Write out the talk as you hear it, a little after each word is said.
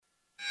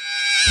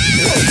Get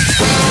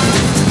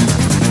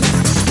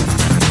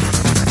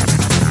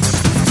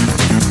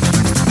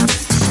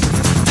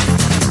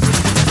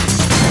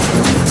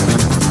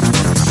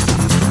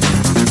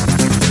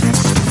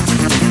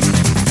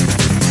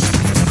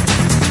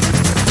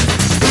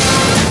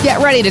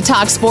ready to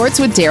talk sports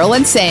with Daryl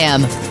and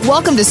Sam.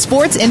 Welcome to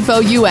Sports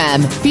Info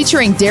UM,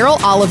 featuring Daryl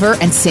Oliver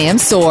and Sam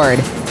Sword.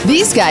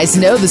 These guys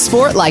know the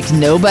sport like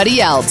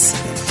nobody else.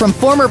 From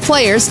former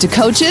players to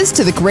coaches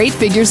to the great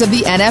figures of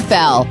the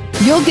NFL,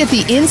 you'll get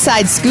the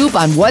inside scoop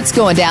on what's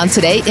going down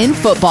today in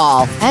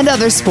football and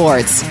other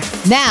sports.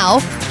 Now,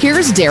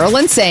 here's Daryl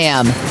and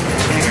Sam.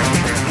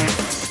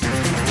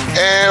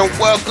 And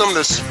welcome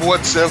to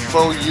Sports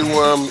Info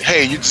UM.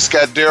 Hey, you just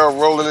got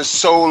Daryl rolling his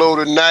solo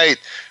tonight.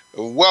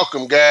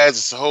 Welcome, guys.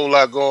 It's a whole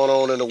lot going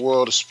on in the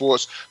world of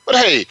sports. But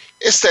hey,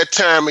 it's that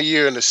time of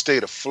year in the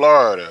state of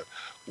Florida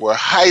where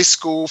high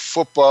school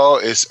football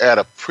is at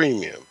a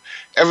premium.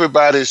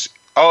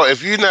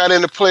 If you're not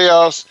in the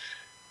playoffs,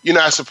 you're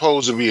not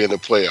supposed to be in the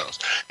playoffs.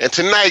 And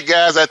tonight,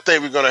 guys, I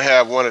think we're going to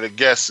have one of the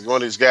guests, one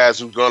of these guys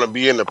who's going to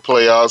be in the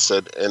playoffs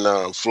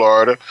in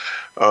Florida,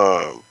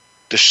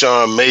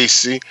 Deshaun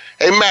Macy.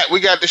 Hey, Matt, we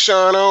got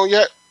Deshaun on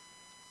yet?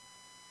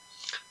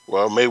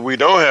 Well, maybe we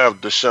don't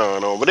have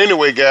Deshaun on. But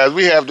anyway, guys,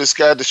 we have this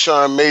guy,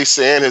 Deshaun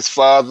Macy, and his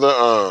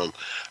father,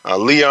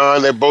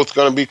 Leon. They're both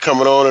going to be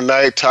coming on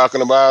tonight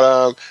talking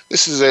about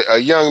this is a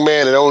young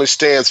man that only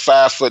stands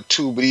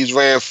 5'2", but he's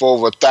ran for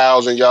over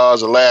 1,000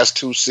 yards the last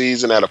 2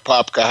 seasons at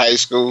Apopka High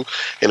School.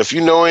 And if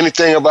you know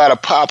anything about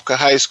Apopka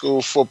High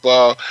School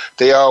football,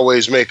 they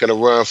always making a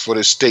run for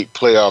the state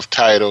playoff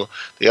title.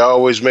 They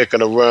always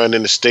making a run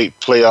in the state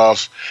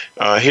playoff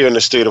here in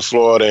the state of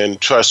Florida. And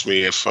trust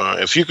me,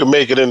 if you can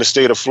make it in the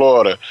state of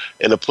Florida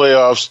in the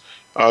playoffs,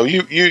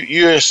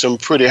 you're in some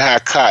pretty high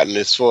cotton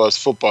as far as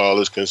football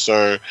is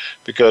concerned,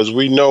 because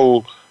we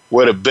know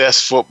where the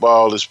best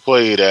football is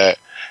played at,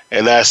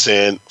 and that's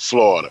in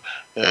Florida.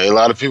 A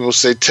lot of people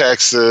say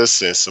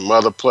Texas and some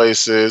other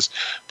places,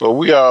 but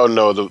we all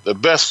know the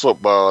best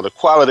football, the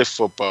quality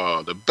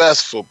football, the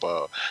best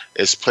football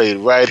is played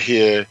right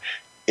here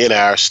in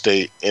our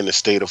state, in the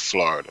state of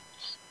Florida.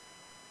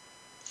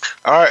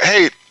 All right,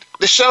 hey,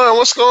 Deshaun,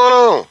 what's going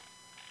on?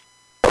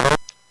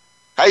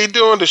 How you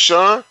doing,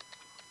 Deshaun?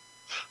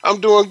 I'm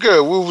doing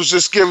good. We was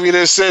just giving you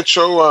this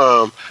intro.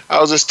 I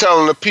was just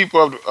telling the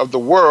people of the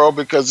world,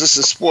 because this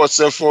is Sports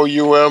Info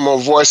UM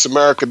on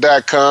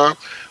VoiceAmerica.com.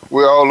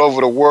 We're all over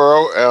the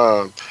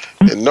world,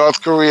 in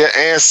North Korea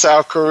and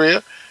South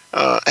Korea.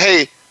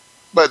 Hey,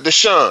 but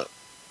Deshaun,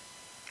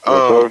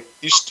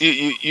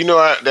 you know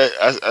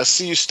I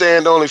see you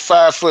stand only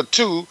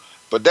 5'2",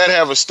 but that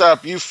haven't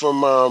stopped you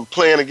from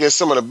playing against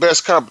some of the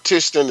best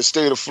competition in the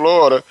state of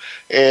Florida,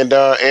 and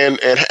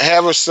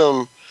having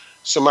some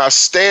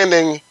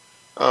outstanding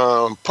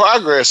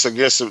progress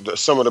against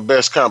some of the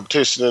best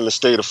competition in the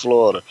state of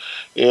Florida.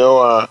 You know,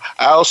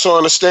 I also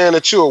understand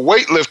that you're a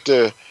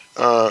weightlifter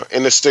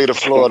in the state of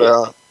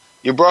Florida.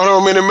 You brought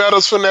home any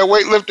medals from that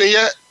weightlifting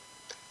yet?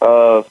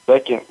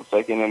 Second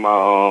in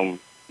my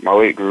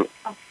weight group.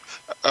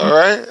 All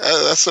right,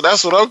 that's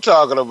what I'm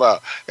talking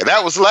about, and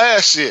that was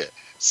last year.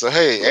 So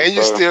hey, and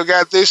you still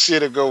got this year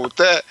to go with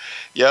that.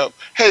 Yep.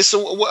 Hey,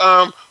 so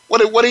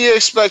what are your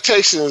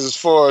expectations as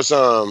far as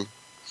the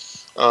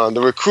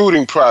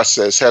recruiting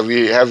process? Have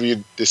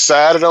you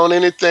decided on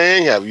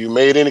anything? Have you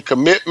made any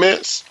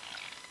commitments?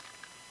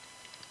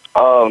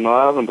 Oh, no,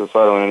 I haven't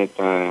decided on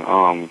anything.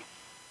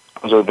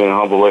 I've just been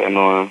humble, waiting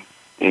on,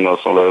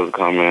 some letters to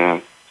come in,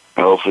 and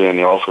hopefully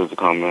any offers to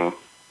come in.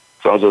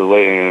 So I'm just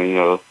waiting,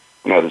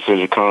 when that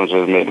decision comes,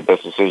 just make the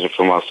best decision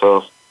for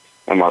myself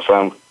and my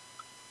family.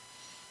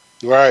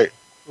 Right.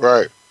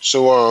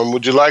 So,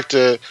 would you like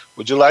to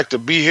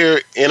be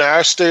here in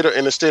our state, or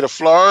in the state of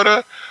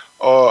Florida,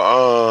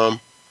 or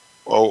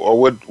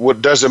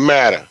what does it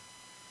matter?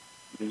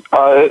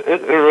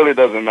 It really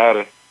doesn't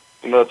matter.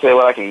 Tell you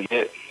what I can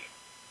get.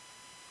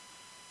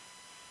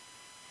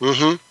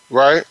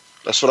 Right.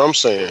 That's what I'm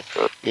saying.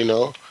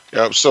 Yep.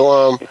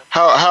 So,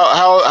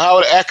 how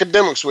are the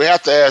academics? We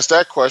have to ask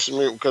that question,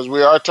 because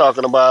we are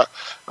talking about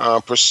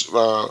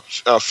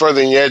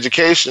furthering your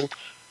education.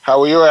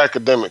 How are your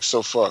academics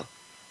so far?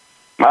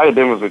 My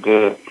academics are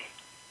good.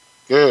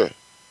 Good.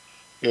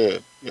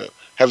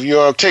 Have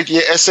you taken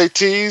your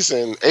SATs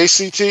and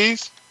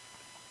ACTs?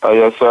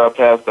 Yes, sir. I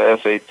passed the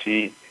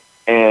SAT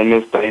and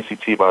missed the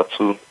ACT by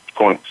 2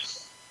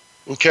 points.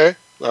 Okay.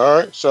 All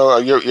right. So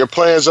your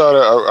plans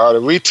are to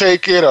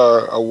retake it,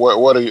 or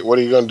what are you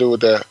going to do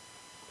with that?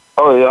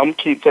 Oh yeah, I'm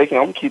keep taking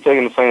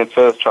the same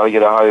test, try to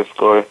get a higher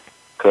score,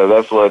 because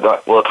that's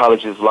what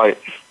college is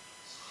like.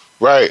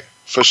 Right.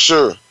 For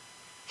sure.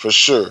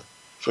 So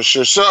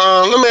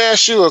let me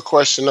ask you a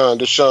question,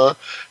 Deshaun.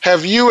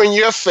 Have you and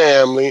your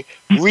family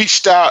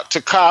reached out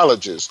to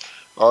colleges,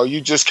 or are you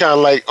just kind of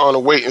like on a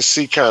wait and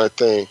see kind of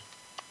thing?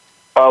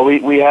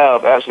 We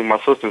have. Actually, my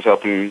sister's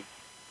helping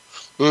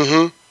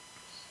me.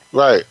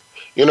 Right.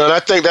 And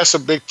I think that's a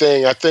big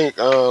thing. I think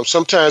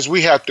sometimes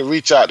we have to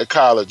reach out to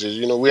colleges.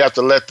 We have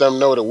to let them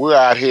know that we're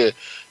out here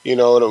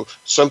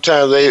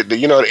Sometimes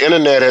the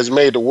internet has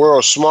made the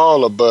world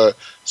smaller, but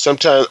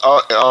sometimes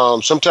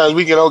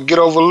we can get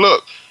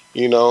overlooked.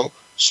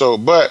 So,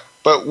 but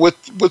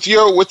with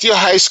your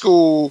high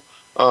school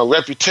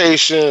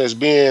reputation as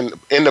being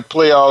in the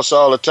playoffs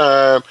all the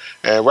time,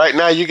 and right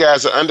now you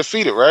guys are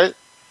undefeated, right?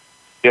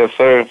 Yes,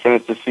 sir.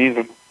 Finished the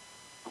season.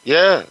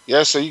 Yeah.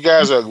 So you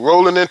guys are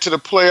rolling into the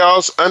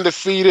playoffs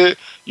undefeated.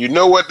 You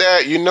know what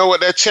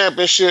that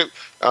championship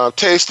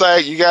tastes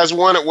like. You guys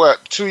won it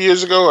 2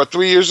 years ago or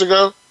 3 years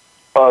ago?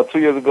 2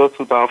 years ago,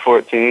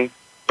 2014.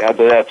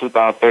 After that,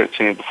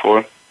 2013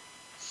 before.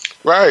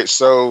 Right.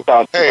 So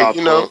hey,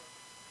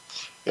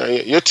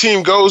 your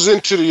team goes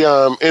into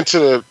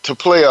the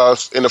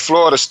playoffs in the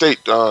Florida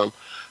State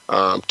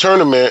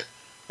tournament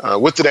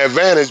with an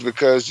advantage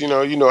because you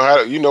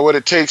know what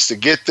it takes to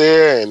get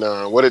there and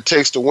what it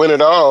takes to win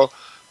it all,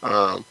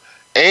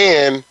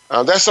 and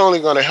that's only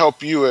going to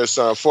help you as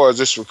far as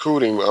this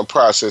recruiting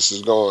process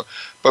is going.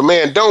 But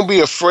man, don't be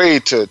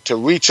afraid to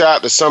reach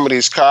out to some of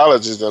these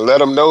colleges and let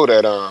them know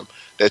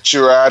that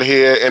you're out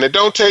here, and it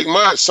don't take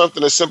much.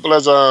 Something as simple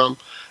as a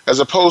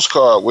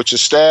postcard with your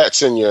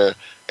stats and your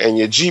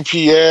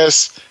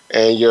GPS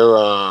and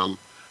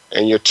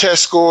your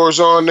test scores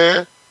on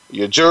there,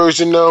 your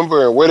jersey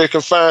number, and where they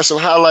can find some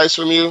highlights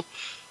from you.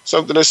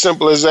 Something as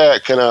simple as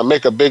that can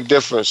make a big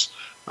difference.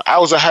 I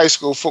was a high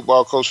school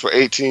football coach for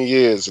 18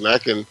 years, and I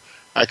can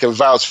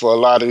vouch for a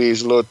lot of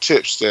these little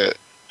tips that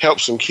help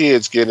some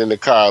kids get into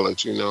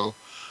college.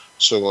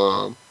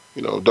 So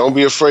don't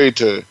be afraid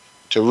to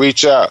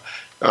reach out.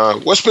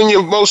 What's been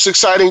your most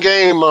exciting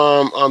game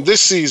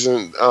this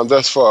season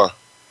thus far?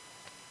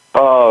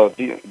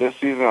 This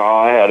season,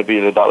 I had to be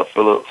the Dr.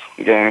 Phillips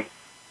game.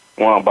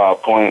 Won by a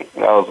point.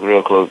 That was a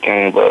real close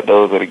game, but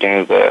those are the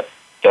games that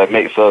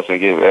makes us and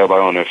get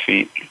everybody on their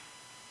feet.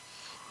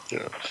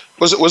 Yeah.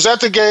 Was that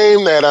the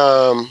game that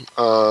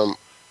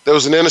there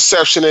was an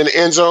interception in the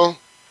end zone?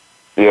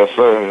 Yes,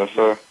 sir. Yes,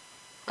 sir.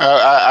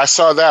 I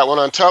saw that one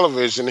on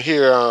television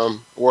here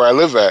where I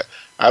live at.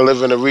 I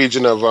live in the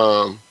region of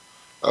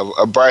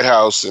Bright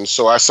House, and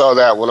so I saw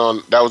that one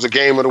on. That was a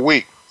game of the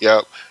week.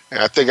 Yep.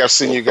 And I think I've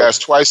seen you guys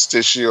twice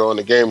this year on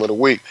the game of the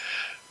week.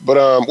 But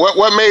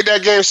what made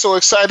that game so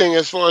exciting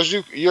as far as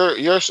your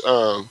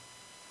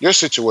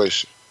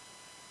situation?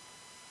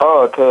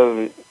 Oh,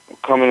 because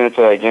coming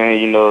into that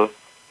game,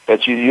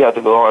 that you have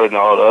to go harder than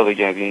all the other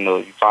games.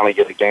 You finally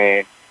get a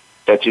game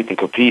that you can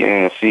compete in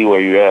and see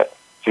where you're at,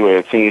 see where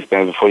your team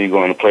stands before you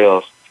go in the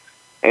playoffs.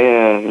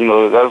 And,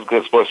 that was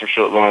good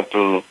sportsmanship going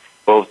through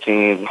both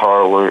teams,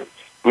 hard work.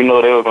 We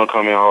know they were going to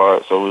come in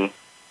hard, so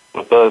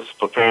with us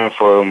preparing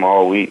for them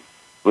all week,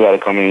 we got to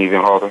come in even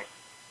harder.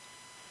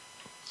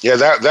 Yeah,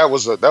 that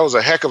was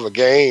a heck of a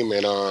game,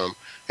 and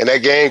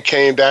that game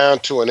came down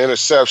to an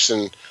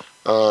interception.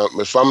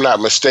 If I'm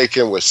not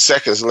mistaken, with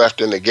seconds left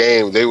in the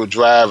game, they were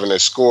driving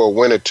and score a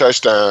winning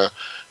touchdown,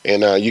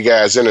 and you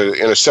guys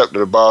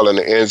intercepted the ball in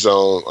the end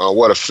zone.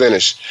 What a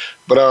finish!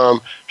 But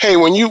hey,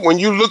 when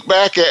you look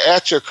back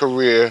at your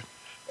career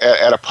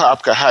at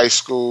Apopka High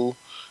School,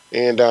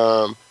 and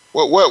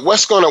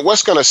what's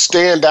gonna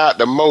stand out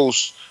the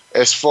most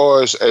as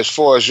far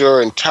as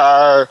your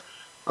entire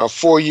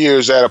 4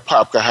 years at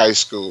Apopka High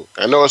School?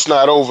 I know it's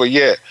not over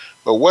yet,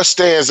 but what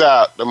stands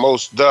out the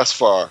most thus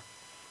far?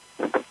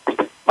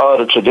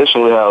 The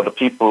tradition we have, the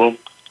people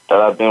that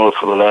I've been with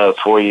for the last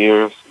 4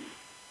 years,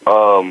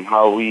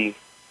 how we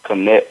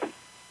connect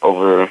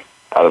over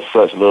out of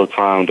such little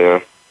time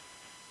there,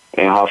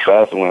 and how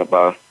fast it went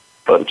by.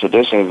 But the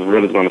tradition is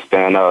really going to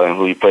stand out in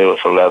who you play with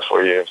for the last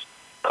 4 years.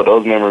 Because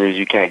those memories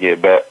you can't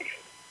get back.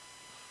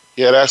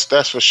 Yeah,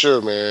 that's for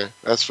sure, man.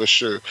 That's for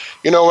sure.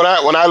 When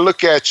I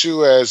look at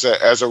you as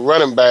a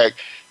running back,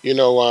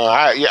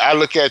 I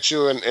look at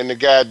you and the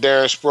guy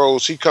Darren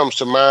Sproles. He comes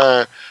to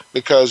mind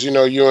because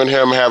you and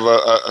him have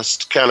a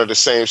kind of the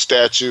same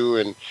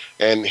statue,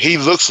 and he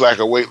looks like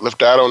a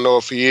weightlifter. I don't know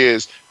if he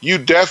is. You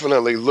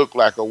definitely look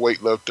like a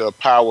weightlifter, a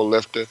power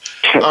lifter.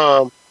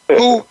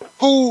 Who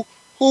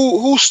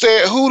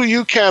do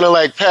you kind of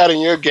like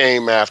pattern your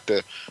game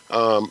after?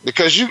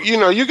 Because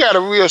you got a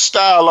real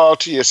style all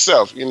to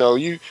yourself.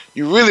 You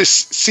really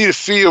see the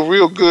field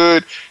real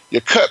good.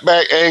 Your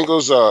cutback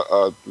angles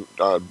are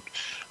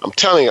I'm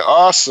telling you,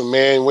 awesome,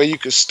 man. Where you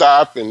can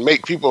stop and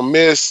make people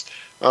miss.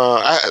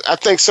 I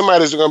think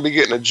somebody's going to be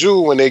getting a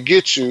jewel when they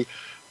get you.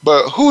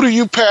 But who do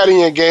you pattern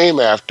your game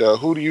after?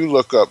 Who do you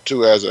look up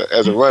to as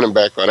a running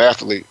back or an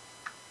athlete?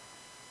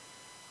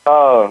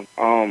 I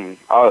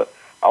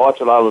watch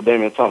a lot of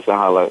Damian Thompson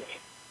highlights.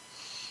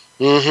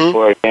 Mm-hmm.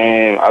 For a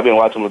game, I've been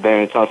watching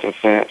Damian Thompson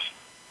since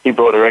he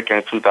broke the record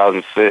in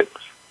 2006.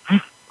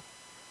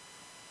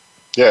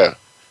 Yeah,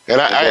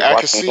 and I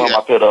can see.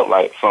 I picked up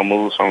like some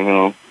moves from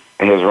him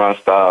and his run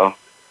style,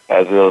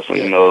 as if I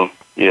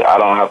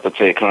don't have to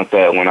take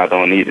contact when I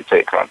don't need to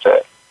take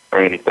contact or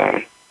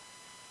anything.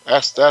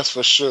 That's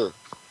for sure,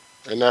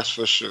 and that's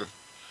for sure.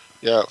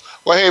 Yeah.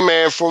 Well, hey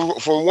man,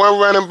 from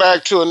one running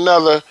back to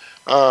another.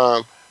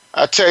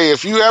 I tell you,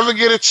 if you ever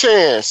get a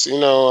chance, you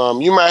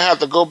might have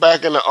to go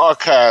back in the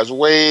archives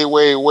way,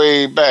 way,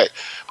 way back.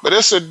 But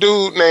it's a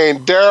dude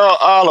named Daryl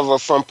Oliver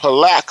from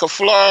Palatka,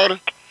 Florida.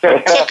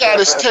 Check out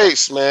his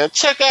tapes, man.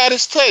 Check out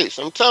his tapes.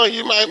 I'm telling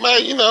you, might.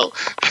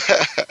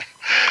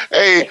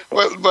 Hey,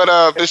 but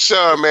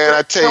Deshaun, man,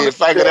 I tell you, if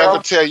I could ever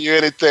tell you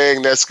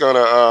anything that's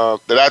gonna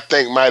that I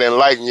think might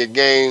enlighten your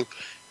game,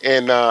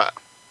 and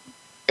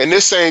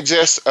this ain't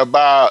just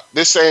about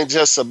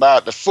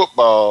the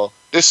football.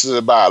 This is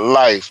about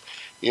life.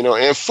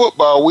 In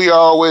football, we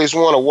always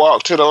want to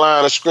walk to the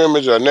line of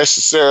scrimmage or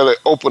necessarily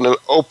open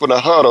a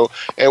huddle,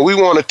 and we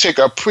want to take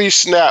a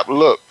pre-snap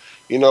look.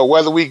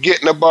 Whether we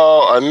getting the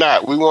ball or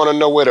not, we want to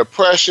know where the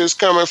pressure is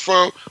coming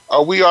from,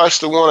 or we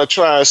also want to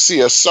try and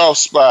see a soft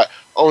spot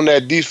on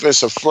that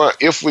defensive front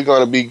if we're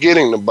going to be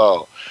getting the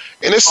ball.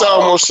 And it's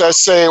almost that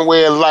same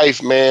way in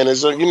life, man.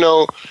 It's going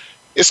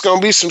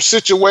to be some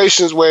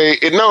situations where,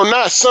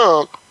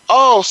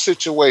 all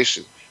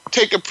situations.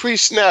 Take a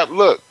pre-snap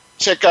look.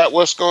 Check out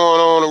what's going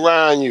on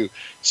around you.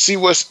 See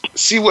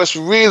what's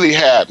really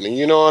happening.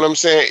 You know what I'm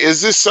saying?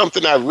 Is this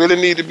something I really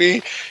need to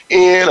be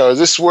in, or is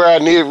this where I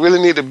really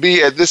need to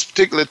be at this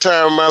particular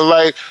time in my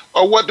life,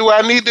 or what do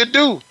I need to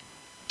do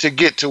to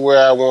get to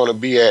where I want to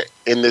be at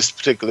in this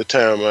particular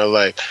time in my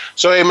life?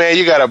 So, hey, man,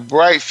 you got a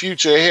bright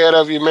future ahead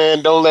of you,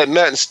 man. Don't let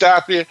nothing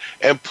stop you,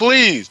 and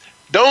please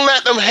don't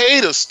let them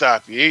haters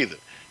stop you either.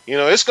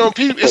 It's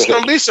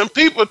gonna be some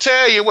people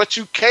tell you what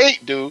you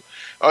can't do.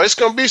 Or it's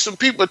going to be some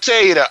people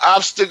tell you the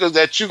obstacles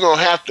that you're going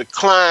to have to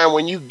climb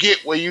when you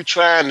get where you're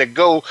trying to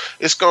go.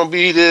 It's going to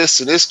be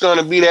this and it's going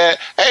to be that.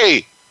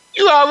 Hey,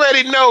 you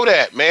already know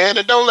that, man.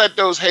 And don't let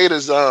those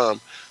haters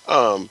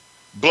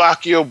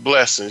block your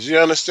blessings. You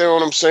understand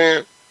what I'm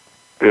saying?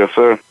 Yes,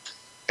 sir.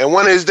 And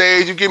one of these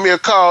days, you give me a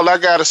call. I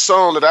got a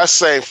song that I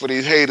sang for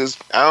these haters.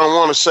 I don't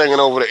want to sing it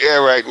over the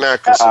air right now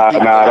because some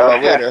people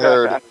already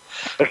heard it.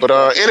 But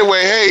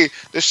anyway, hey,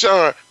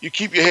 Deshaun, you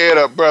keep your head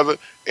up, brother.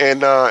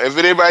 And if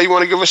anybody you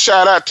want to give a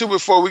shout out to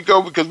before we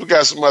go, because we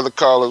got some other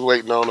callers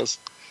waiting on us.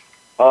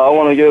 I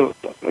want to give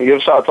a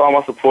shout out to all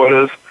my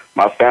supporters,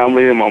 my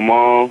family, my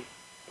mom,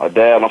 my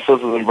dad, my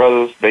sisters and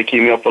brothers. They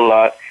keep me up a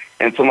lot.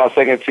 And to my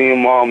second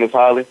team mom, Miss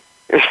Holly.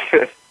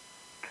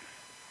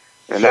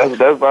 And that's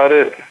about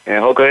it.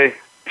 And okay.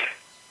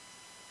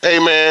 Hey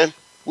man,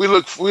 we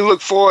look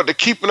forward to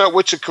keeping up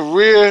with your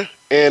career.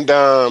 And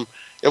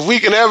if we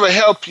can ever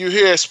help you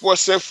here at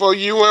Sports Info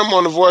UM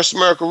on the Voice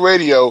America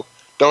Radio,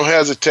 don't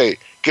hesitate.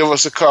 Give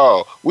us a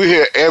call. We're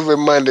here every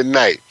Monday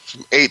night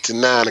from 8 to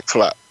 9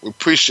 o'clock. We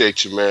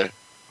appreciate you, man.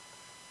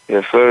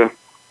 Yes, sir.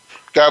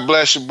 God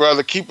bless you,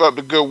 brother. Keep up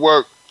the good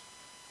work.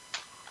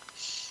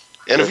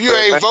 And if you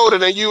ain't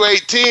voted and you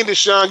 18,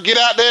 Deshaun, get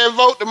out there and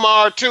vote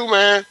tomorrow too,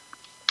 man.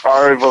 I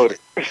already voted.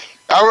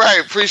 All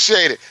right,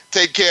 appreciate it.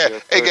 Take care.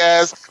 Yes, hey,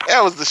 guys,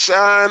 that was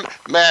Deshaun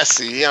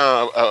Massey,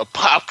 a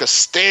Popka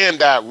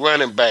standout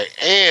running back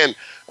and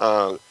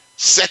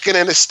second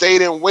in the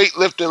state in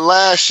weightlifting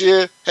last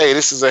year. Hey,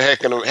 this is a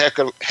heck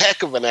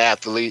of an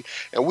athlete,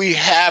 and we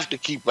have to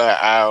keep our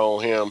eye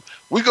on him.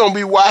 We're going to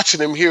be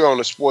watching him here on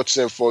the Sports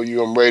Info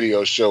UM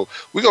radio show.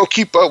 We're going to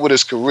keep up with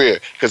his career,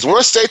 because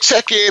once they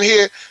check in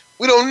here,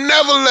 we don't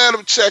never let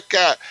them check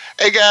out.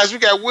 Hey, guys, we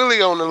got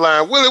Willie on the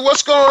line. Willie,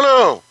 what's going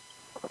on?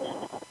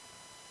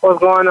 What's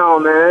going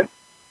on, man?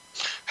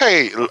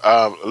 Hey,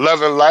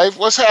 loving life.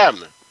 What's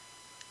happening?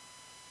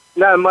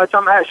 Nothing much.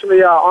 I'm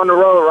actually on the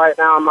road right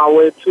now on my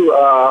way to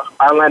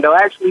Orlando,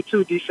 actually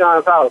to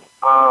Deshaun's house,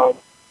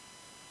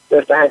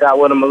 just to hang out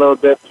with him a little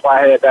bit before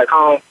I head back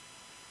home.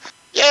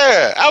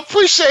 Yeah, I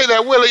appreciate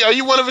that, Willie. Are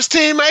you one of his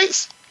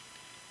teammates?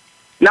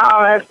 No,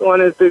 I'm actually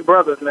one of his big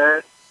brothers,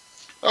 man.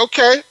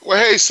 Okay.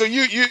 Well, hey, so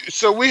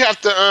so we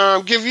have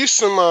to give you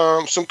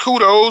some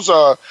kudos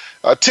or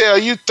tell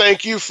you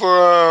thank you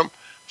for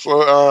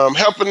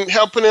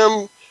helping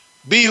him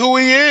be who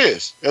he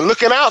is and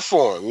looking out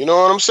for him. You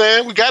know what I'm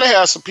saying? We got to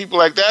have some people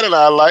like that in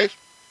our life.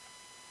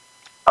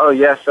 Oh,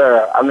 yes,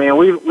 sir. I mean,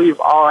 we've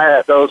all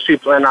had those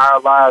people in our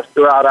lives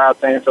throughout our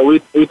thing, so we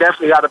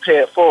definitely got to pay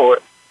it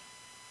forward.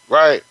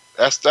 Right.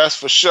 That's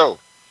for sure.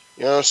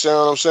 You understand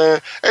what I'm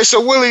saying? Hey,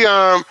 so Willie,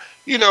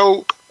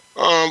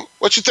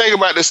 what you think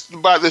about this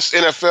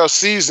NFL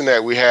season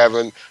that we have?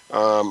 And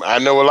I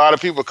know a lot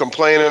of people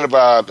complaining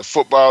about the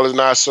football is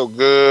not so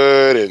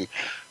good, and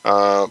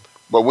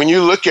but when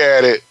you look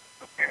at it,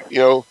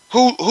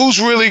 who's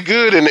really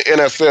good in the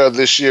NFL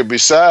this year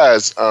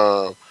besides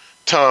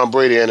Tom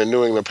Brady and the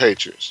New England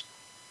Patriots?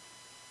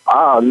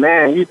 Oh,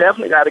 man, you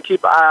definitely got to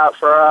keep an eye out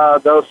for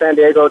those San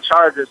Diego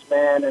Chargers,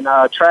 man, and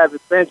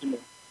Travis Benjamin.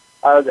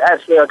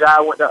 Actually a guy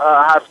I went to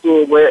high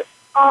school with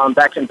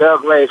back in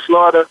Belgrade,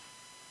 Florida.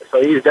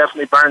 So he's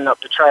definitely burning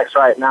up the tracks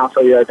right now.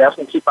 So, yeah,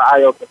 definitely keep an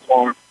eye open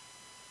for him.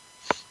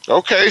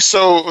 Okay,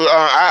 so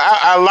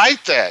I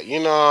like that.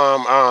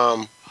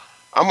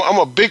 I'm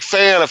a big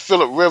fan of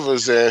Phillip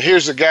Rivers, and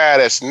here's a guy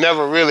that's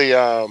never really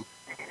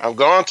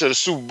gone to the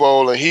Super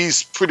Bowl, and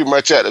he's pretty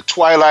much at the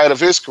twilight of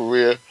his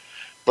career.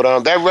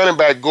 But that running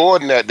back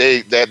Gordon that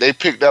they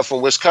picked up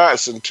from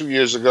Wisconsin 2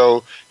 years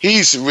ago,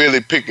 he's really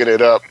picking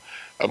it up.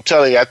 I'm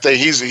telling you, I think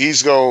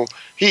he's going.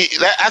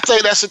 I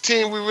think that's a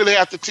team we really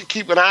have to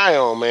keep an eye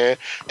on, man.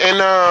 And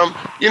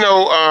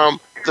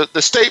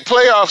the state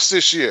playoffs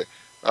this year.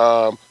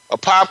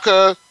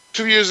 Apopka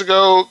 2 years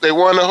ago, they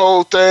won the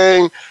whole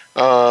thing.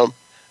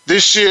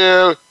 This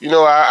year,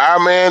 our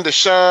man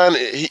Deshaun,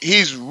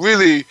 he's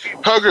really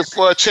hungry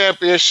for a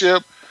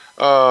championship.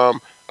 What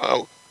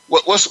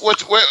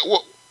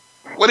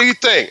do you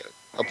think?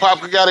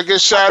 Apopka got a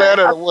good shot at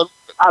it, or what?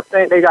 I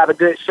think they got a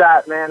good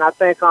shot, man. I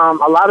think a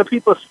lot of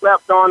people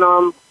slept on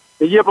them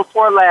the year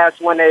before last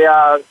when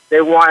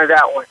they won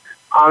that one.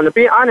 To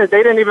be honest,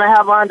 they didn't even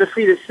have an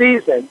undefeated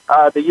season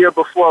the year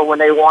before when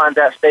they won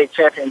that state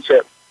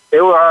championship. They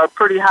were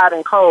pretty hot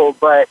and cold,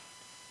 but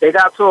they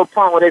got to a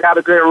point where they got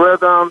a good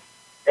rhythm.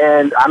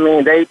 And, I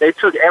mean, they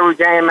took every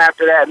game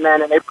after that,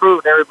 man, and they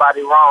proved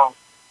everybody wrong.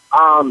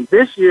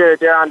 This year,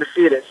 they're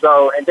undefeated.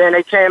 And then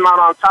they came out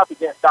on top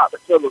against Dr.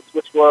 Phillips,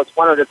 which was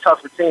one of the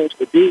tougher teams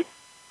to beat.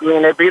 I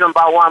mean, they beat them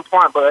by 1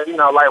 point, but,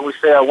 like we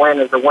said, a win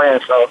is a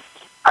win. So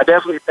I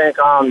definitely think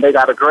they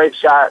got a great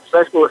shot,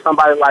 especially with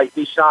somebody like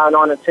Deshaun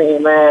on the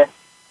team, man.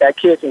 That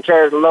kid can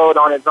carry the load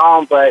on his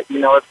own, but,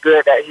 it's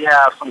good that he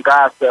has some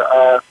guys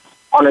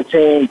on the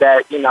team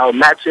that,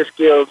 match his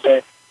skills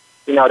and,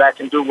 that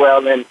can do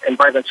well and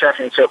bring the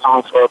championship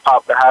home for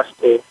Apopka High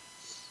School.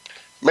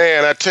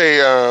 Man, I tell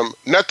you,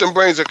 nothing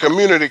brings a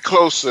community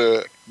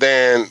closer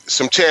than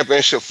some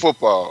championship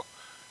football.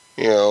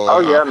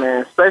 Yeah,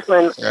 man. Especially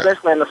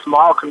in the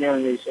small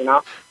communities,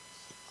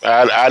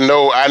 I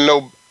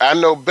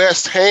know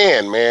best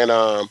hand, man.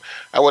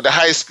 I went to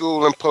high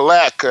school in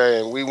Palatka,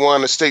 and we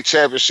won the state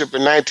championship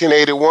in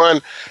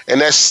 1981, and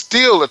that's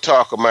still the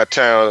talk of my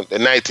town, the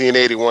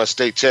 1981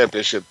 state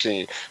championship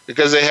team,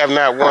 because they have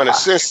not won it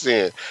since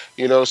then.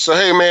 So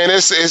hey, man,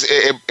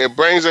 it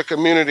brings a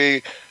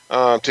community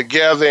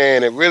together,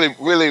 and it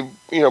really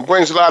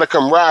brings a lot of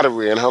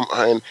camaraderie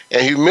and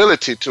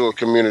humility to a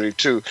community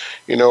too.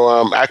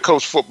 I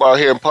coached football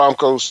here in Palm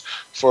Coast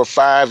for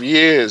 5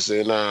 years,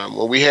 and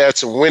when we had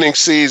some winning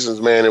seasons,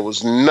 man, it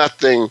was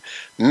nothing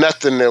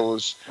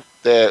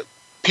that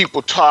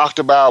people talked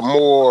about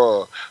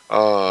more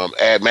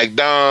at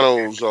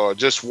McDonald's or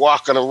just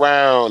walking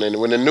around. And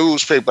when the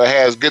newspaper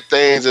has good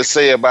things to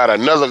say about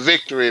another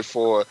victory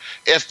for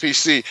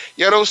FPC,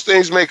 those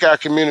things make our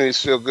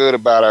communities feel good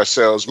about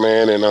ourselves,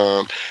 man.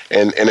 And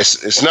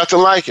it's nothing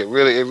like it.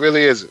 Really, it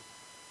really isn't.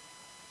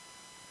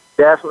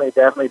 Definitely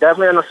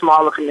in the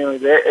smaller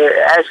communities,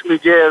 it actually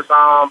gives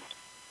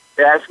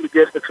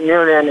the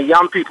community and the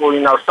young people,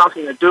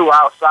 something to do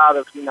outside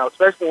of,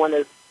 especially when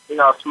it's,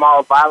 a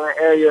small violent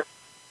area.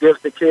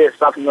 Gives the kids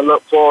something to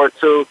look forward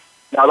to.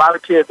 A lot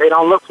of kids, they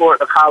don't look forward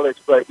to college,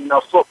 but,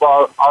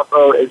 football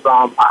also is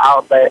an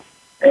outlet,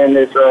 and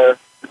it's a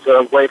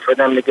way for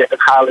them to get to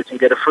college and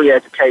get a free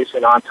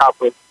education on top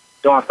of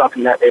doing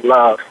something that they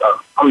love. So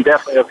I'm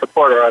definitely a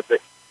supporter of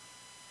it.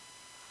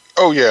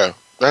 Oh, yeah.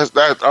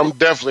 I'm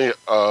definitely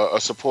a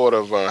supporter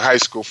of high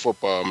school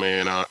football,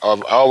 man. I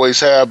always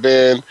have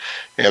been,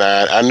 and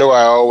I know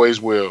I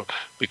always will,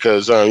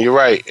 because you're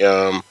right.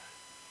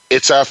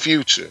 It's our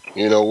future,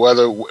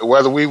 whether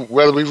we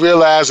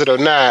realize it or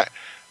not.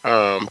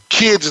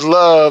 Kids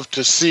love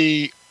to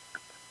see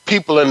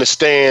people in the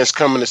stands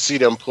coming to see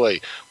them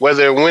play, whether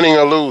they're winning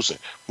or losing.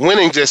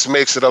 Winning just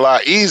makes it a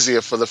lot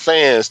easier for the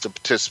fans to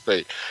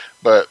participate.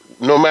 But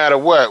no matter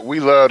what, we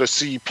love to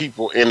see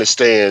people in the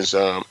stands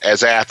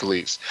as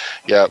athletes.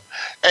 Yep.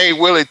 Hey,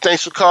 Willie,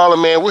 thanks for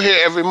calling, man. We're here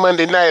every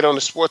Monday night on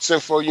the Sports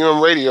Info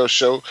radio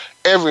show,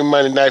 every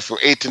Monday night from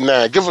 8 to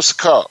 9. Give us a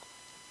call.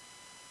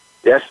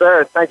 Yes,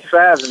 sir. Thank you for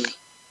having me.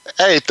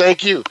 Hey,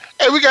 thank you.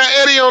 Hey, we got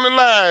Eddie on the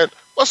line.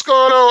 What's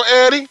going on,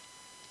 Eddie?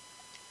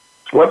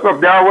 What's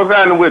up, y'all? What's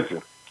happening with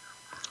you?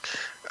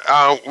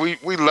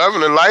 We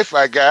loving the life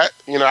I got.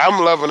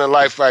 I'm loving the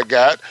life I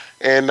got.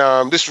 And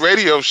this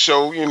radio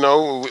show,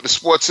 the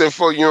Sports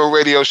Info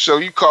radio show,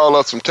 you call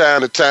us from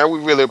time to time. We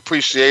really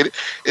appreciate it.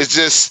 It's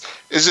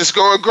just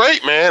going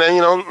great, man.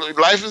 And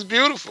life is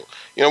beautiful.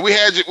 We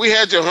had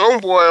your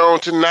homeboy on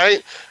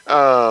tonight,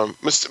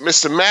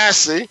 Mr.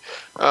 Massey.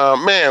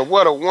 Man,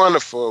 what a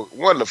wonderful,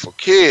 wonderful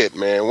kid,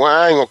 man. Well,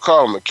 I ain't gonna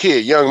call him a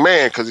kid, young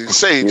man, because he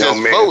say he just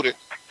voted.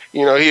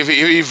 If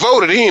he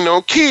voted, he ain't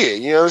no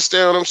kid. You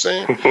understand what I'm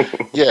saying?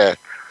 Yeah.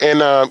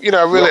 And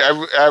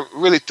I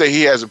really think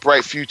he has a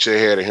bright future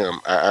ahead of him.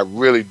 I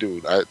really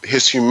do.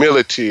 His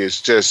humility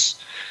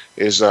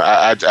is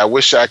I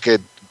wish I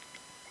could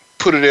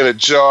put it in a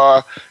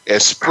jar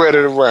and spread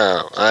it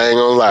around. I ain't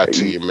gonna lie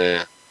to you,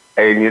 man.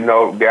 And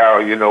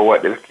Darryl, you know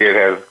what? This kid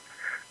has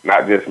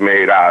not just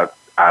made our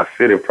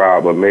city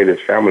proud, but made his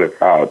family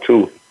proud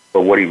too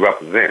for what he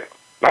represents.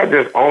 Not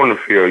just on the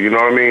field, you know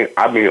what I mean?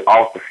 I mean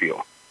off the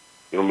field.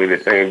 You know what I mean?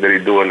 The things that he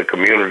do in the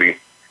community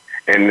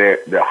and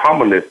the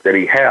humbleness that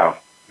he has,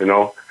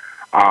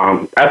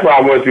 That's why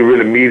I want you to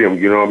really meet him,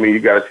 you know what I mean? You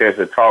got a chance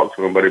to talk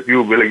to him, but if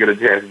you really get a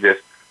chance to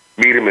just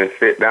meet him and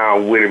sit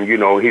down with him,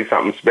 he's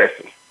something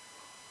special.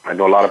 I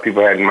know a lot of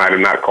people might have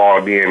not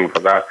called in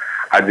because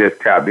I just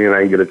tapped in. I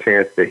didn't get a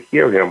chance to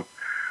hear him.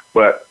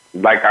 But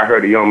like I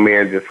heard a young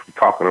man just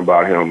talking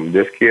about him.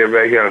 This kid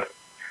right here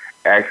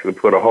actually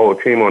put a whole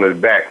team on his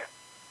back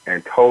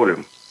and told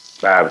him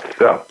by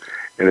himself.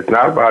 And it's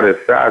not about his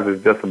size,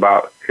 it's just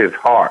about his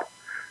heart.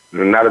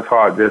 Not as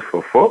hard just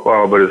for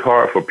football, but it's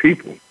hard for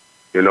people.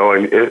 You know,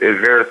 and it's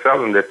very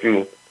seldom that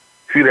you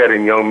see that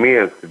in young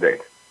men today.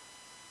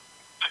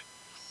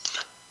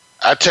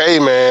 I tell you,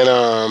 man,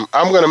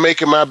 I'm going to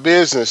make it my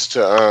business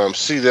to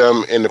see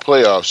them in the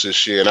playoffs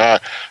this year. And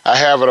I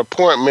have an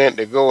appointment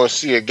to go and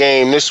see a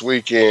game this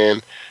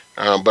weekend,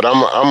 but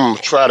I'm going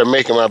to try to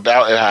make them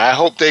about. I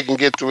hope they can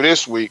get through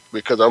this week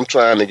because I'm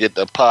trying to get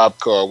the pop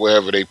card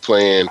wherever they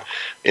playing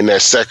in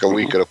that second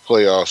week of the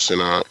playoffs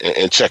and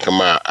check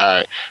them out.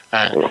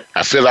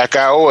 I feel like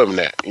I owe him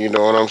that. You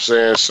know what I'm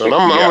saying? So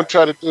I'm going to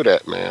try to do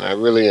that, man. I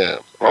really am.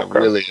 Okay.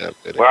 I really am.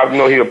 Well, I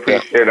know he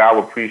appreciate it. I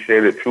would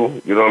appreciate it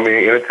too. You know what I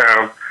mean?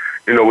 Anytime,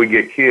 you know, we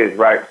get kids,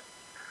 right,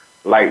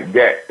 like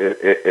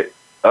that,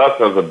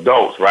 us as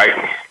adults, right,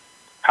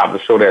 have to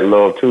show that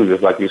love too.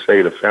 Just like you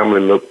say, the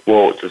family look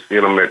forward to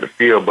seeing them at the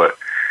field. But,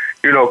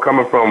 you know,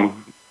 coming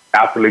from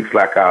athletes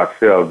like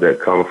ourselves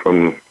that come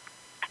from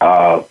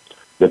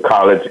the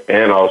college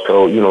and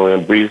also, you know,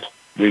 in brief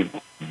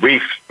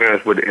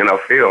experience with the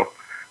NFL,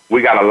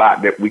 we got a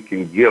lot that we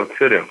can give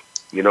to them.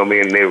 You know what I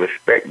mean? And they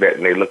respect that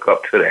and they look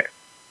up to that.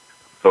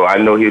 So I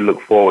know he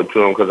look forward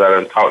to him because I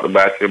done talked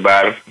about him.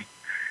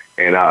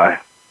 And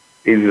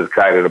he's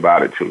excited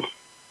about it too.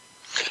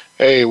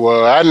 Hey,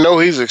 well, I know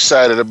he's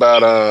excited about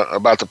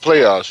the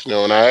playoffs, you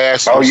know, and I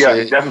asked him. Oh, yeah,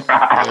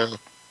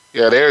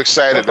 yeah, they're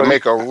excited to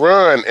make a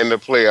run in the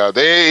playoffs.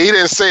 He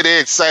didn't say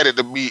they're excited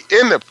to be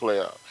in the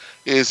playoffs.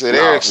 He said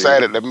they're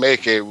excited to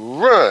make a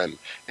run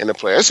in the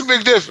playoffs. It's a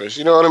big difference,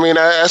 you know what I mean?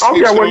 Well,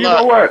 you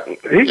know what?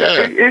 They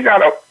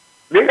got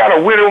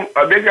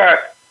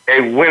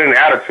a winning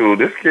attitude.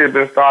 This kid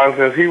been starting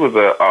since he was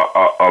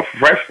a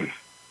freshman.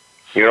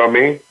 You know what I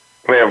mean?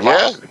 Playing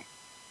varsity.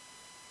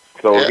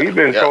 So he's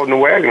been toting the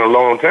wagon a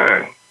long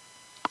time.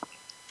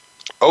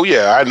 Oh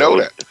yeah, I know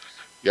that.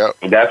 Yep.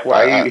 That's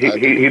why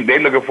they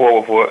looking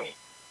forward for it.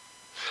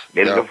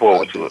 They looking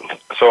forward to it.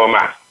 So am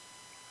I.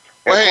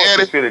 Well,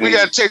 hey, Eddie, we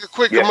got to take a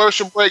quick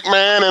commercial break,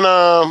 man. And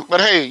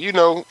but hey, you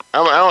know,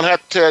 I don't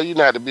have to tell you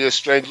not to be a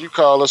stranger. You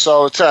call us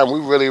all the time.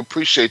 We really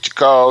appreciate your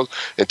calls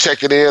and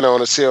checking in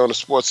on us here on the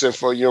Sports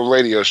Info UM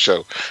radio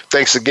show.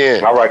 Thanks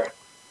again. All right.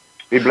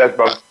 Be blessed,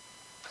 brother.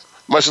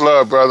 Much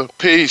love, brother.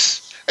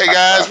 Peace. Hey,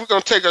 guys, we're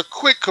going to take a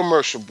quick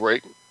commercial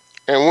break.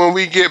 And when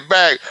we get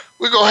back,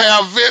 we're going to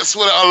have Vince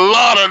with a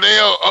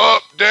Lauderdale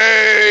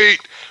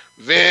update.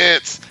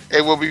 Vince.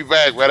 Hey, we'll be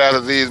back right out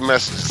of these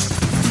messages.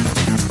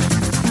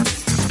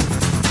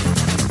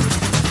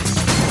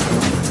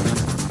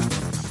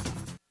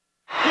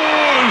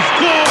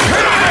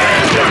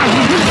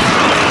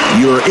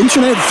 Your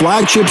internet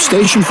flagship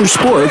station for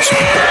sports.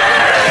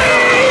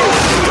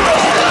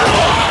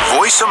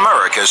 Voice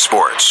America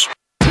Sports.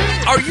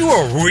 Are you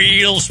a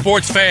real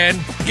sports fan?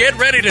 Get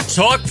ready to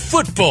talk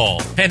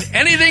football and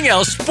anything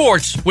else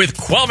sports with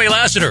Kwame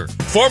Lassiter,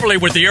 formerly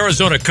with the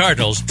Arizona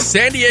Cardinals,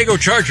 San Diego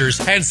Chargers,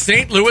 and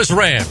St. Louis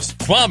Rams.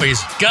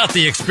 Kwame's got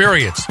the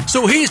experience,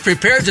 so he's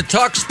prepared to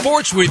talk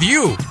sports with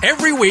you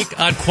every week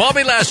on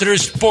Kwame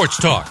Lassiter's Sports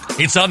Talk.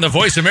 It's on the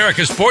Voice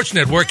America Sports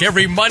Network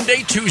every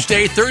Monday,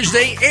 Tuesday,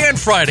 Thursday, and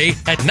Friday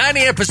at 9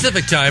 a.m.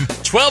 Pacific Time,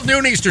 12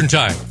 noon Eastern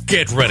Time.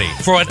 Get ready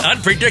for an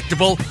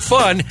unpredictable,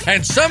 fun,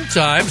 and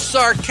sometimes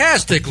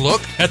sarcastic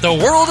look at the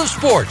world of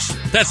sports.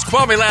 That's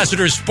Kwame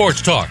Lassiter's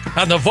Sports Talk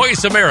on the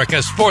Voice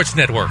America Sports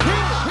Network.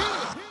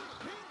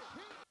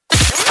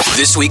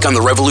 This week on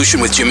The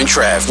Revolution with Jim and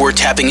Trav, we're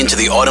tapping into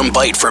the autumn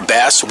bite for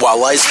bass,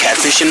 walleyes,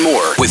 catfish, and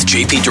more with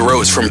JP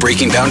DeRose from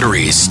Breaking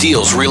Boundaries,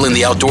 Steele's Reel in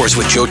the Outdoors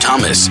with Joe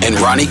Thomas, and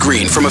Ronnie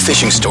Green from A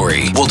Fishing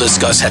Story. We'll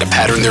discuss how to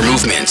pattern their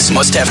movements,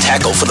 must-have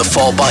tackle for the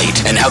fall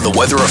bite, and how the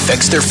weather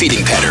affects their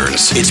feeding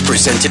patterns. It's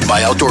presented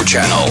by Outdoor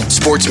Channel,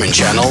 Sportsman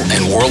Channel,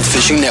 and World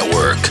Fishing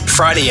Network.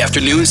 Friday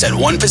afternoons at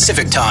 1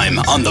 Pacific Time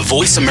on the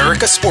Voice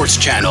America Sports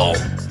Channel.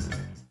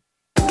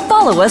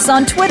 Follow us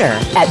on Twitter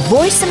at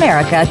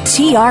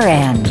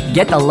VoiceAmericaTRN.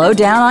 Get the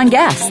lowdown on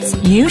guests,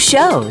 new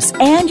shows,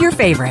 and your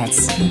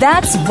favorites.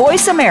 That's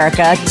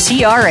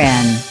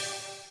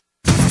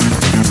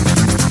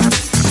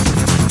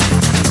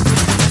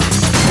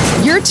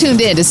VoiceAmericaTRN. You're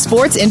tuned in to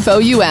Sports Info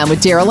UM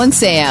with Daryl and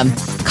Sam.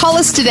 Call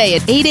us today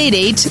at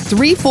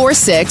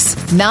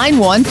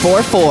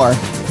 888-346-9144.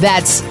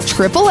 That's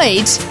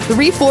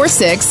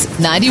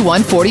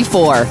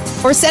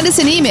 888-346-9144. Or send us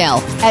an email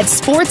at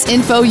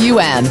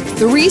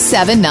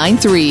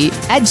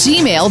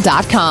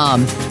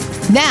sportsinfoum3793@gmail.com.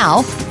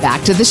 Now,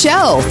 back to the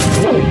show.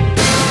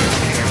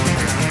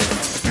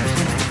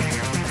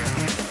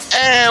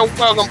 And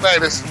welcome back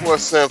to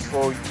Sports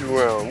Info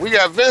UM. We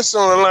got Vince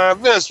on the line.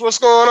 Vince, what's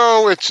going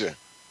on with you?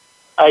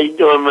 How you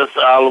doing,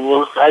 Mr.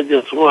 Oliver? I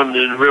just wanted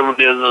to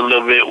reminisce a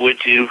little bit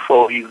with you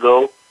before you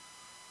go.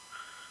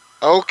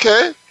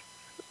 Okay.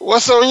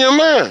 What's on your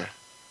mind?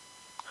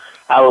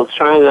 I was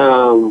trying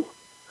to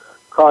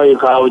call you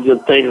because I was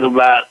just thinking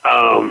about,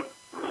 I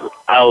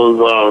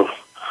was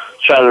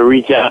trying to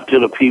reach out to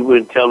the people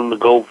and tell them to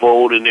go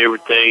vote and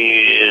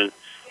everything. And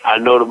I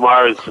know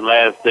tomorrow is the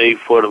last day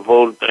for the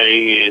voting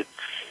thing, and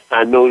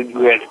I know you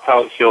had to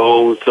talk your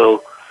own.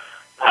 So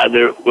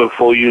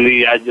before you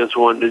leave, I just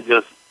wanted to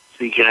just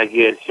see, can I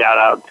get a shout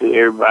out to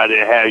everybody,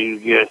 have you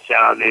get a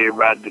shout out to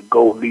everybody to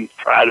go at least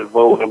try to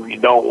vote. If you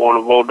don't want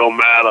to vote, don't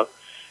matter.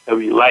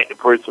 If you like the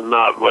person or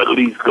not, but at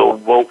least go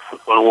vote for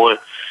someone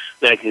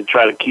that can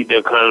try to keep the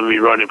economy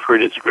running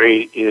pretty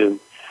straight. And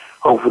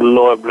hopefully the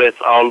Lord bless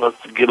all of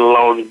us to get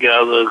along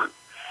together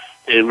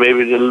and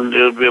maybe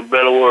it'll be a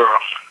better world.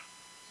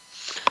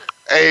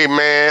 Hey,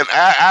 man,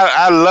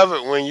 I love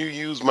it when you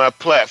use my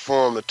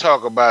platform to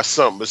talk about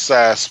something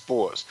besides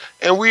sports.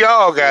 And we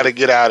all got to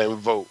get out and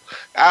vote.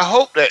 I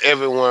hope that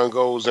everyone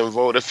goes and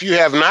vote. If you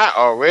have not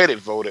already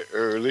voted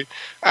early,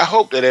 I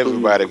hope that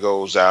everybody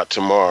goes out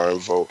tomorrow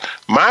and vote.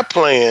 My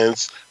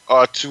plans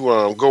are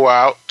to go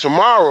out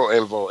tomorrow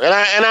and vote. And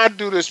I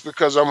do this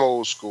because I'm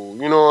old school.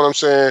 You know what I'm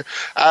saying?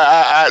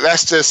 I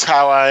that's just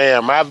how I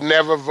am. I've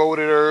never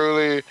voted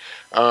early.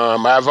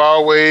 I've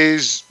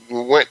always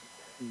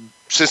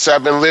since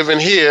I've been living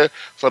here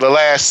for the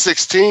last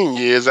 16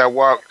 years, I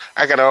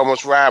can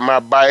almost ride my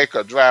bike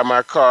or drive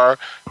my car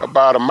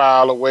about a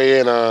mile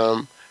away and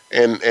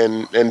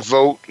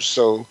vote.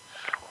 So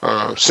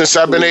since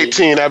I've been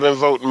 18, I've been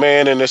voting,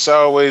 man, and it's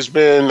always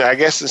been, I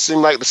guess it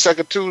seemed like the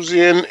second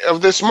Tuesday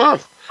of this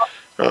month.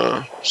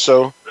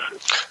 So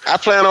I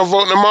plan on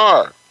voting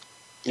tomorrow.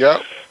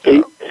 Yep.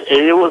 And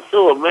it was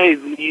so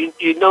amazing.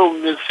 You know,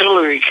 Miss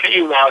Hillary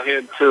came out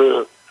here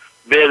to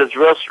Betty's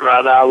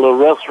restaurant, our little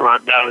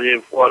restaurant down here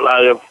in Fort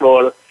Lauderdale,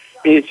 Florida,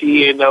 and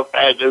she ended up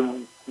at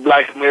the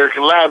Black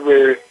American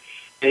Library,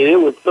 and it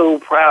was so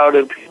proud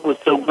and people were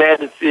so glad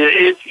to see her,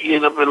 and she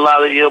ended up in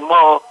Lauderdale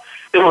Mall.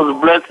 It was a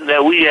blessing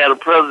that we had a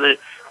president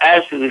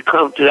actually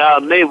come to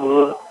our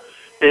neighborhood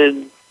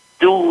and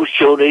do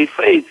show their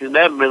face, and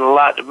that meant a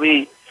lot to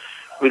me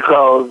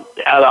because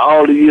out of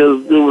all the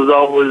years, there was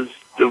always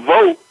the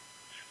vote.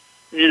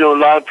 You know, a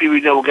lot of people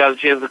never got a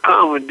chance to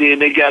come, and then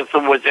they got so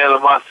much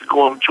animosity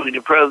going between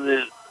the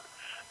president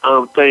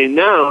thing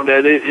now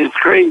that it's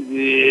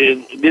crazy,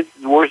 and this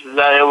is the worst as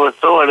I ever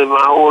saw it in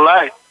my whole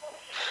life.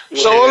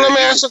 So let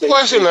me ask a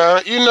question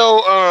now. You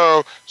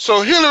know,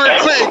 so Hillary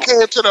Clinton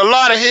came to the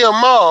Lauderdale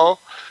Mall,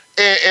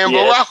 and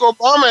Barack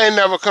Obama ain't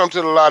never come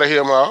to the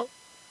Lauderdale Mall.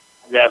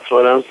 That's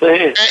what I'm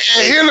saying.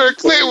 And Hillary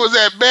Clinton was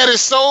at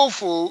Betty's Soul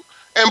Food,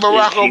 and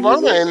Barack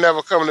Obama ain't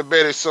never come to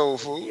Betty's Soul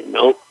Food.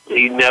 Nope,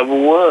 he never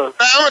was.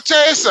 Now, I'm going to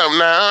tell you something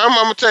now. I'm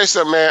going to tell you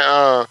something,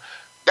 man.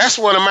 That's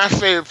one of my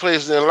favorite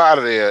places in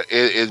Lauderdale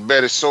is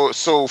Betty's Soul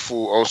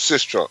Food on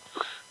Sistrum.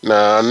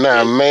 Nah,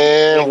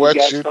 man, what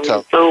you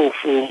talking? Soul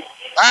Food.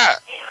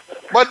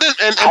 But this,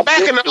 and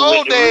back in the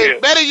old days,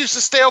 Betty used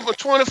to stay open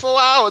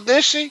 24 hours,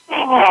 didn't she?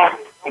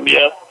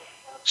 Yeah.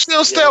 She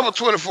don't stay open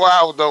 24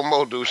 hours no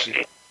more, do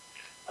she?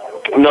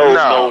 No.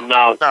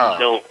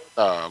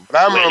 But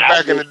I remember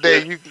back in the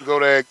day, you could go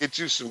there and get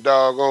you some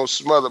doggone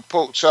smothered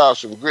pork chops,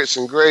 some grits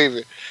and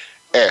gravy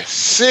at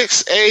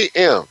 6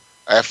 a.m.,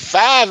 at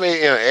 5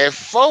 a.m., at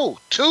 4,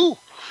 2.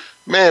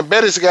 Man,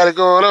 Betty's got it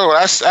going on.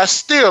 I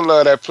still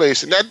love that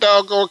place. And that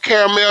doggone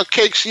caramel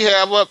cake she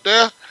have up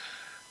there.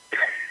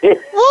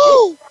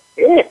 Woo!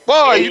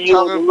 Boy, you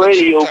talking about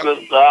radio,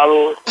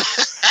 Gonzalo.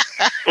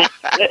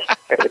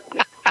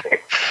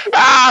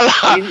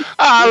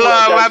 I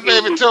love my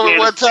baby told me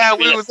one time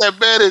we was at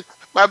Betty's.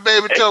 My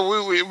baby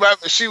told me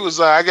she was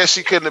I guess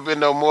she couldn't have been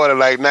no more than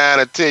like 9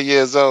 or 10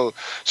 years old.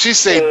 She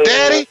said,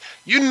 "Daddy,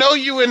 you know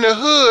you in the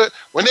hood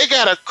when they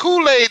got a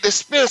Kool-Aid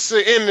dispenser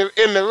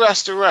in the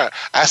restaurant."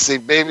 I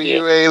said, "Baby,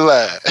 you ain't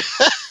lying."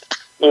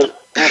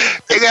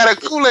 They got a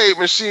Kool-Aid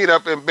machine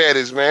up in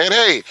Betty's, man.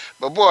 Hey,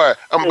 but boy,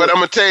 I'm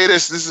gonna tell you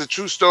this. This is a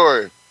true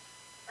story.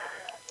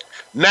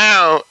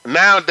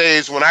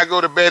 Nowadays, when I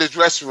go to Betty's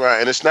restaurant,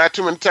 and it's not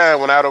too many times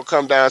when I don't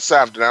come down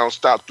south that I don't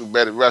stop through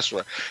Betty's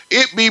restaurant,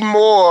 it be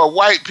more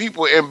white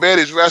people in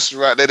Betty's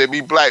restaurant than it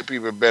be black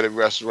people in Betty's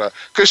restaurant.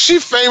 Cause she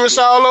famous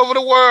all over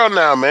the world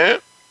now, man.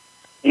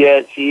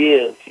 Yeah, she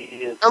is.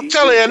 I'm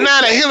telling you,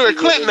 now that Hillary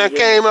Clinton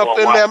came up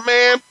in there,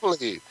 man,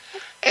 please.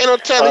 Ain't no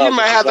telling you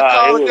might have to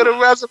call and get a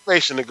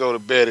reservation to go to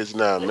Betty's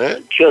now,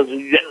 man. Because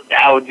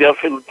I was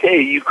just going to tell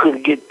you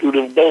couldn't get through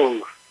them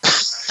doors.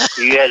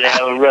 You had to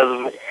have a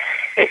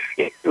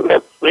reservation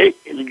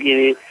to get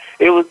in.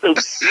 It was so,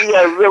 you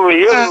got to remember,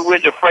 Hillary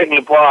went to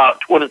Franklin Park,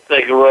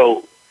 22nd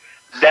Road.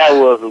 That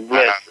was a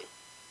blessing.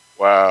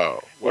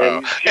 Wow.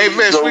 Hey,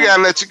 Vince, we got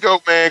to let you go,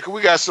 man, because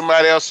we got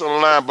somebody else on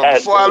the line. But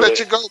before I let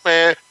you go,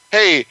 man,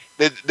 hey,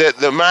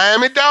 the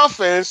Miami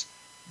Dolphins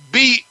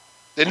beat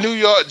the New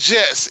York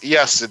Jets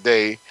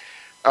yesterday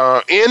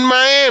in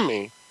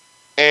Miami,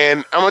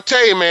 and I'm gonna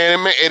tell you,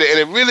 man,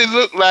 it really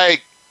looked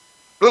like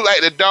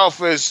the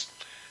Dolphins.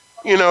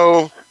 You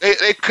know,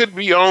 they could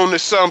be on to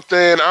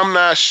something. I'm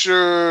not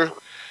sure,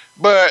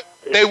 but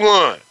they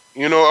won.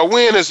 You know, a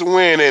win is a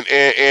win in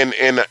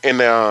the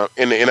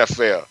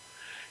NFL.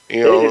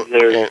 You know,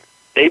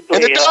 they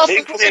playing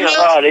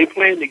hard. They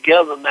playing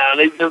together now.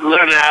 They just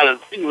learning how to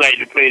seem like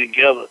they play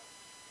together.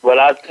 But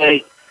I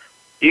think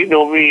you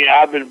know me,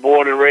 I've been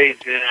born and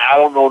raised, and I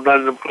don't know none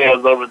of the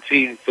players on the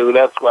team, so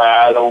that's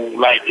why I don't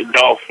like the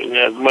Dolphins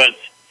as much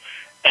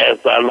as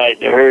I like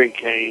the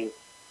Hurricanes.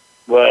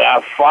 But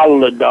I follow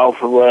the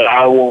Dolphins, but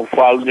I won't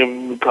follow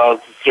them because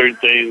of certain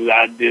things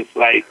I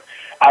dislike.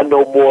 I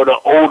know more of the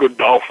older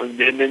Dolphins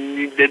than the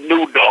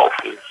new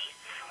Dolphins.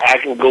 I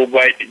can go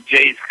back to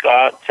Jay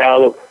Scott,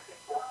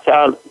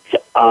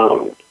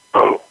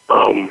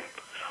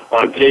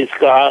 Jay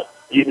Scott,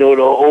 you know,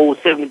 the old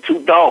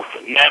 72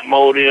 Dolphins, Matt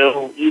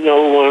Modell, you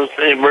know what I'm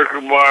saying,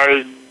 Mercury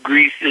Mars,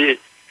 Greasy,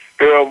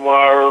 Earl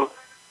Morrow,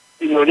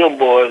 you know, them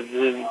boys.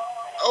 And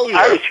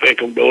I respect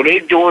them, though. They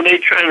trying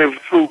to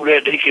prove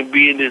that they can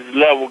be in this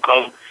level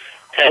because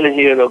talent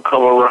here will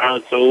come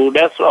around. So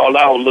that's all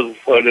I was looking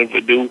for them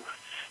to do.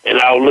 And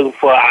I was looking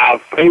for our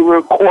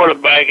favorite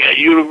quarterback at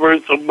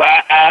University of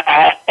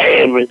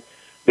Miami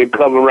to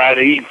come around.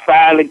 And he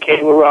finally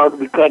came around to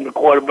become the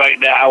quarterback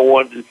that I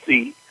wanted to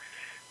see.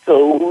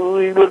 So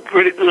he looked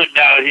pretty good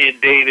down here,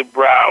 Dana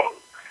Brown.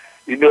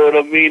 You know what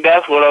I mean?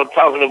 That's what I'm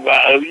talking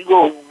about. If you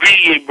going to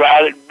be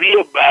about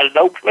it,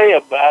 don't play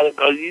about it,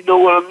 because you know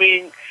what I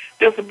mean?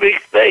 This is a big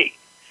state.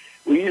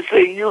 When you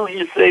say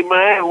you say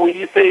Miami. When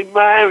you say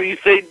Miami, you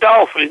say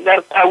Dolphins.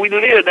 That's how we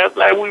live. That's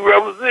how we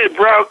represent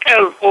Brown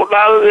County, Fort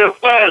Lauderdale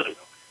finals.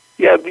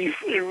 You got to be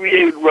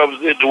able to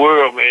represent the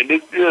world, man.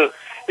 This is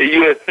the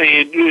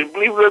USA. And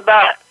believe it or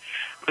not,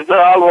 I'm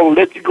going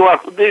to let you go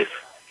after this.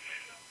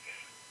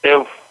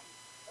 If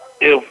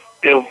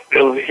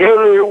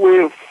Hillary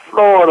wins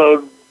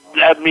Florida,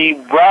 I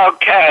mean Brown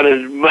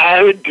County,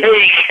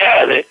 Miami-Dade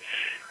County,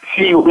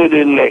 she win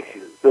the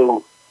election.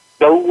 So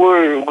don't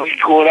worry, we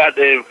going out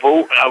there and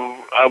vote.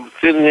 I'm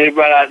sending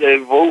everybody out there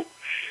and vote,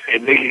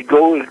 and they can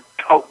go and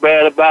talk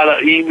bad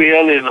about an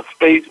email and a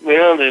space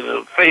mail and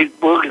a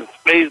Facebook and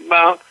space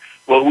mount.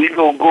 But we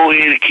gonna go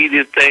ahead and keep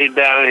this thing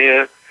down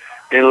here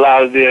in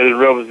Lauderdale and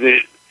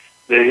represent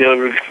the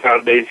Hillary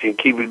Foundation,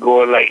 keep it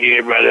going like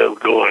everybody else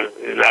going,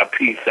 and I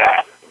peace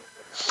out.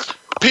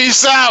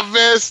 Peace out,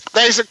 Vince.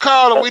 Thanks for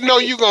calling. We know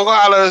you gonna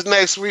holler at us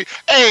next week.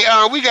 Hey,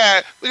 we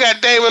got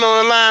Damon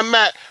on the line,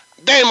 Matt.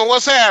 Damon,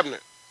 what's happening?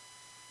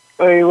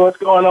 Hey, what's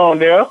going on,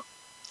 Daryl?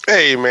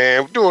 Hey,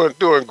 man, doing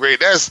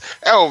great. That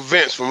was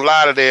Vince from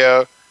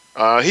Lauderdale.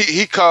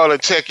 He call and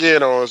check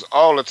in on us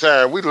all the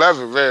time. We love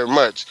him very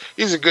much.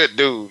 He's a good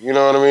dude. You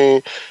know what I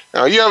mean?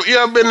 You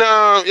ever been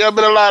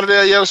to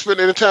Lauderdale? You ever spent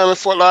any time in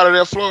Fort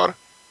Lauderdale, Florida?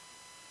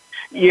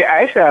 Yeah,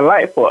 actually, I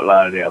like Fort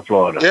Lauderdale,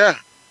 Florida.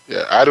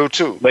 Yeah, I do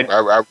too. But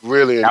I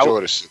really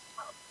enjoy this.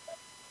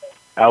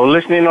 I was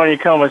listening on your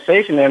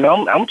conversation, and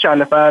I'm trying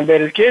to find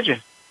Betty's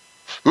Kitchen.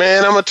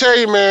 Man, I'm gonna tell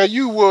you, man,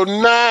 you will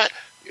not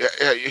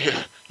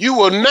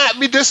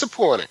be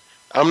disappointed.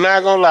 I'm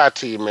not gonna lie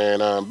to you,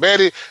 man.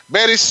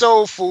 Betty's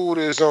Soul Food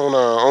is on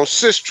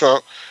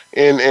Sistrunk,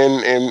 and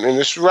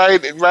it's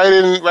right in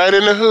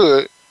the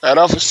hood, right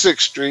off of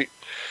 6th Street.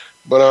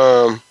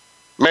 But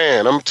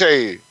man, I'm gonna tell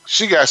you,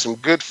 she got some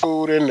good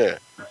food in there.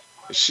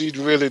 She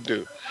really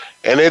do,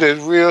 and it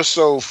is real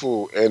soul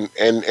food.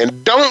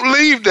 And don't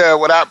leave there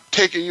without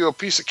taking you a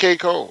piece of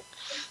cake home.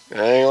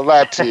 I ain't gonna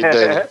lie to you,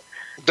 David.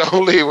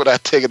 Don't leave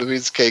without taking a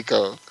piece of cake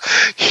home.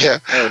 Yeah.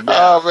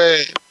 Oh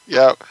man.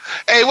 Yep.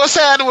 Hey, what's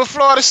happening with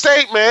Florida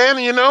State, man?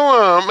 You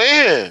know,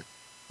 man.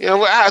 You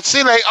know, I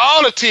see like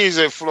all the teams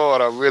in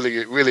Florida are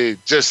really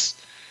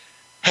just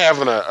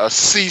having a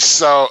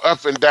seesaw,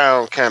 up and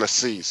down kind of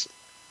season.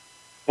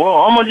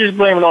 Well, I'm gonna just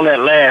blame it on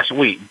that last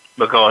week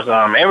because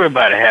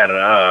everybody had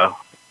a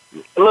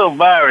little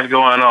virus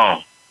going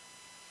on.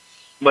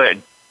 But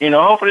you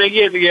know, hopefully they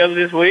get together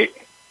this week.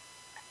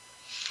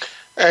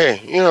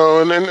 Hey, you know,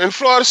 and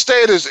Florida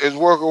State is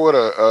working with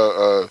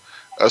a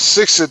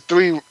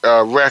 6-3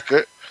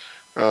 record.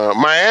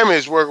 Miami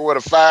is working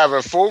with a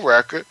 5-4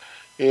 record.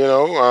 You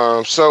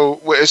know, so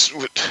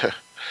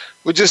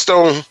we just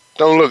don't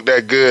look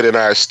that good in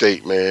our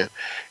state, man.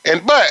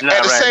 But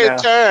at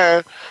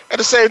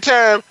the same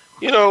time,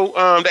 you know,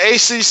 the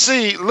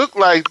ACC looked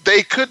like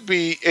they could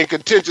be in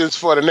contention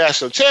for the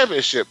national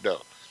championship,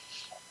 though.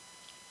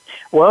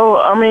 Well,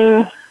 I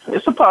mean,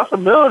 it's a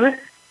possibility.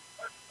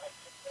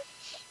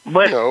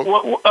 But you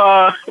know,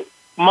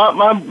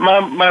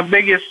 my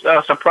biggest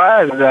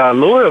surprise is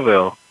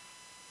Louisville.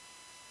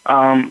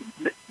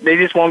 They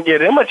just won't give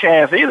them a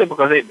chance either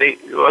because I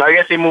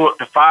guess they moved up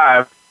to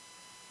 5,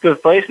 good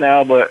place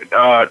now. But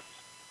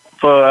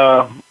for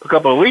a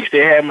couple of weeks they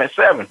had them at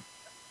 7.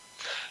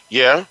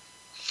 Yeah.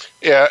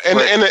 And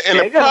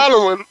the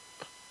problem with,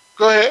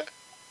 go ahead.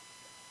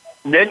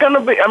 They're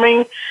gonna be. I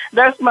mean,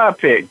 that's my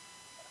pick.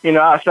 You know,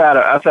 outside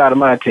of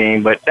my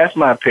team, but that's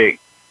my pick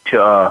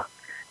to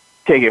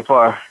take it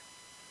far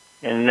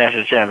in the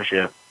national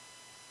championship.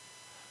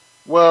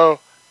 Well,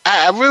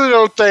 I really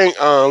don't think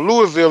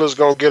Louisville is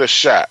going to get a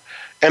shot,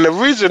 and the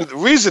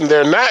reason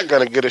they're not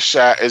going to get a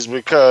shot is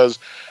because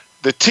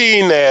the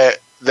team that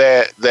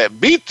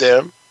beat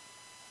them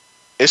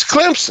is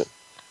Clemson.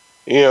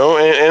 You know,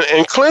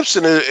 and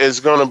Clemson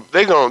is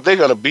they're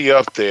gonna be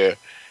up there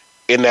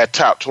in that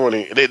top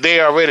 20.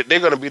 They're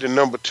going to be the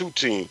number 2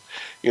 team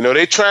You know,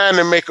 they're trying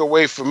to make a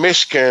way for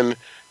Michigan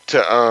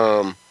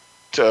to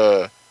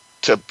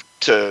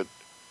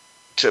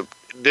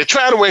they're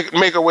trying to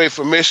make a way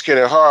for Michigan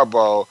and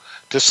Harbaugh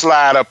to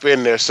slide up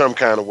in there some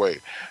kind of way.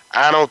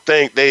 I don't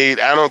think they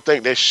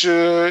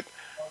should.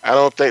 I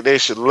don't think they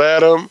should let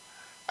them.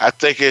 I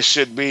think it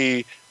should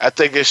be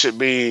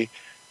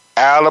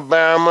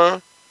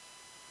Alabama,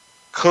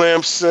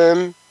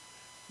 Clemson,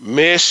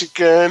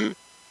 Michigan,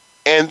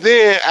 and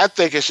then I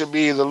think it should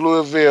be either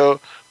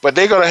Louisville. But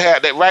they're gonna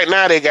have that right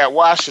now. They got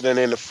Washington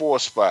in the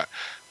 4th spot.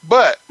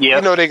 But you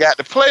know they got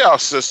the playoff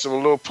system, a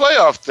little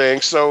playoff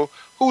thing. So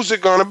who's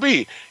it gonna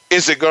be?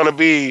 Is it gonna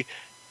be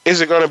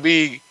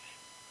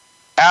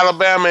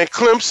Alabama and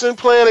Clemson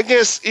playing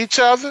against each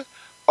other,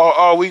 or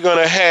are we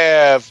gonna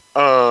have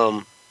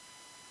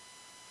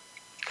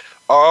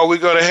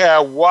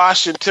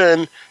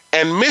Washington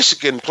and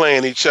Michigan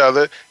playing each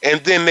other,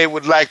 and then they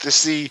would like to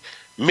see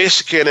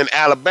Michigan and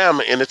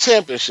Alabama in the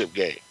championship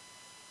game?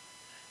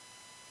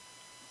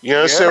 You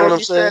understand what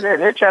I'm saying?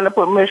 They're trying to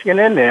put Michigan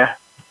in there.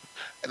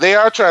 They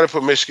are trying to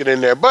put Michigan in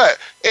there, but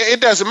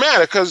it doesn't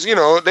matter because you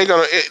know they're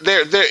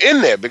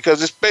in there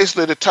because it's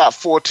basically the top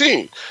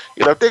 14.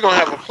 You know, if they're gonna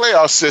have a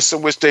playoff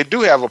system, which they do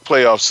have a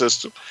playoff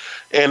system,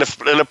 and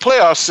the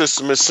playoff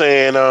system is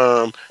saying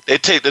they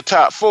take the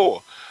top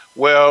 4.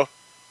 Well,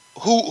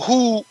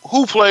 who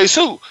plays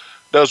who?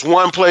 Does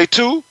 1 play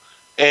 2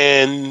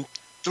 and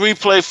 3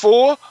 play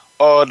 4,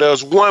 or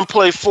does 1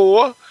 play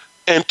 4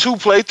 and 2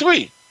 play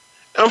 3?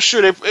 I'm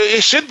sure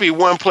it should be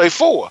 1 play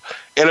 4.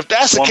 And if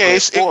that's the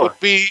case, it would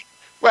be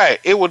right.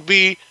 It would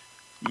be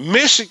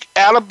Michigan,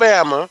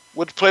 Alabama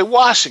would play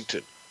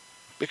Washington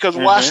because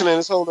Washington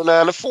is holding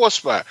down the 4th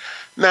spot.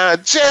 Now,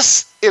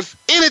 just if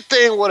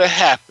anything would have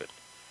happened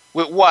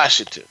with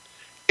Washington,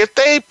 if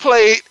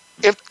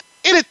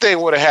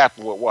anything would have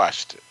happened with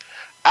Washington,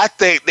 I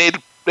think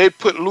they'd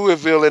put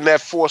Louisville in that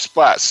 4th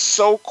spot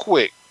so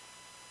quick.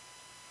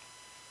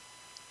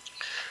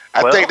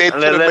 I think they'd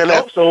put them in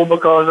that. So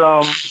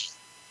because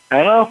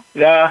I know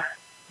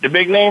the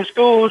big name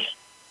schools,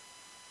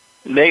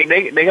 they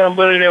gonna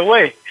put it their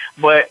way.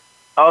 But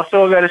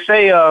also got to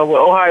say with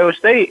Ohio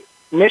State,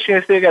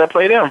 Michigan still got to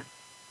play them,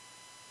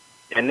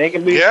 and they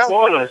can be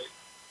spoilers.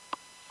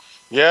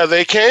 Yeah,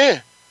 they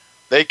can.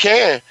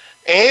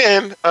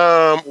 And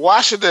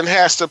Washington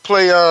has to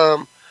play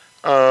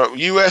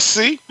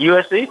USC,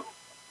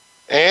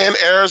 and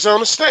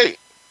Arizona State.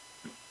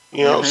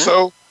 You know,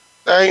 so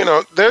you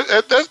know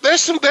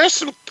there's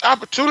some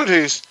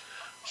opportunities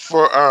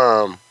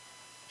for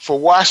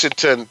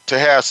Washington to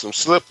have some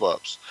slip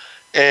ups,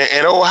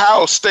 and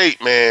Ohio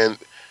State, man,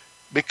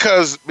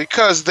 because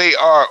they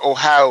are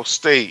Ohio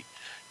State,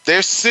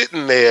 they're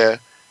sitting there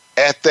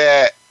at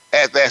that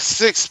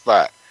 6th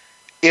spot.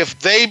 If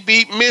they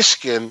beat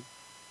Michigan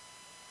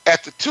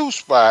at the 2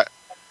 spot,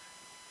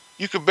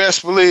 you can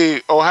best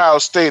believe Ohio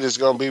State is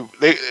going to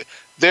be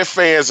their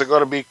fans are going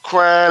to be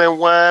crying and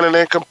whining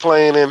and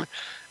complaining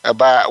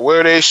about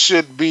where they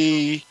should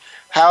be,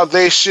 how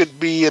they should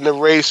be in the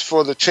race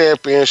for the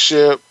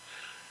championship,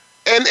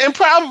 and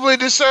probably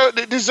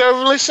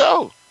deservedly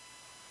so.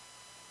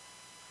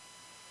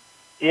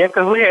 Yeah,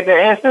 because we had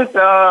that instance,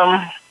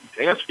 I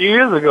guess a few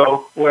years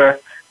ago, where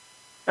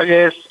I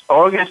guess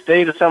Oregon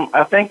State or something,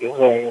 I think it was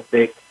Oregon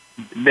State,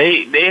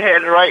 they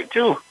had the right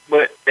too,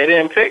 but they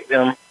didn't pick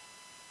them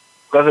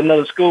because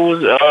another school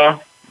was, I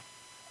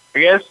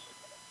guess,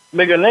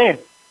 bigger name.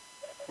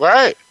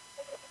 Right.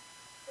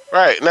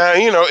 Now,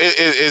 you know,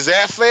 is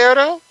that fair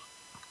though?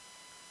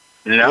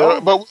 No.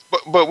 You know,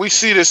 but we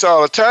see this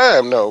all the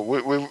time. No,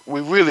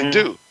 we really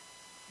do.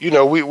 You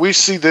know, we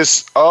see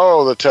this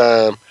all the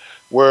time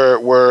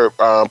where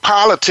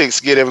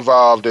politics get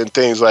involved in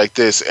things like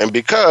this, and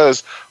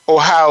because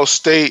Ohio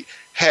State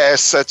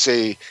has such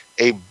a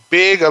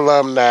big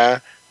alumni,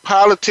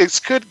 politics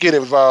could get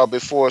involved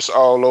before it's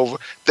all over.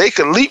 They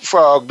could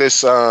leapfrog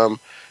this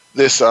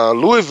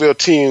Louisville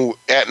team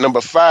at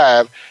number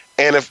 5,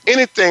 and if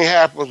anything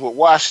happens with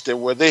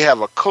Washington where they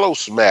have a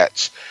close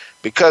match,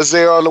 because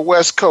they're on the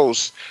West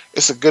Coast,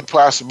 it's a good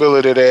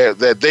possibility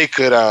that they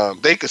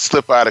could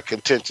slip out of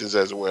contentions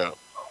as well.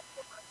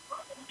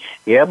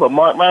 Yeah, but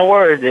mark my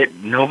words, that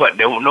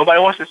nobody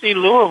wants to see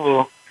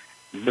Louisville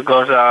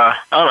because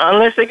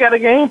unless they got a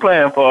game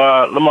plan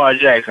for Lamar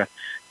Jackson,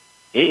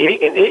 he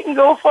can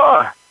go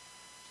far.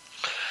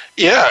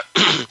 Yeah,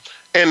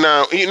 and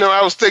you know,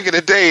 I was thinking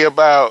today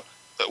about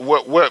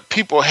what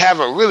people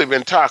haven't really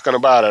been talking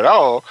about at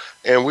all,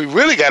 and we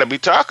really got to be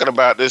talking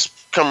about this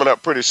coming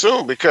up pretty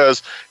soon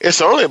because it's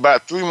only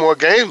about 3 more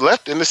games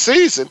left in the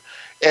season,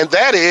 and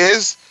that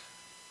is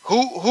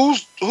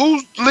who's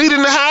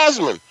leading the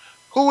Heisman.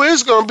 Who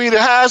is going to be the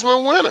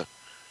Heisman winner?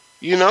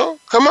 You know,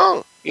 come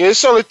on.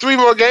 It's only 3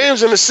 more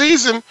games in the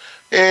season,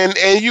 and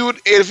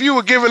if you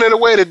were giving it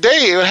away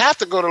today, it would have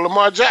to go to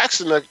Lamar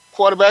Jackson, the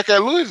quarterback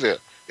at Louisville.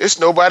 It's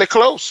nobody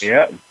close.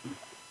 Yeah.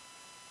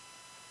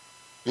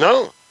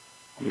 No.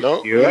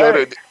 You're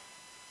right.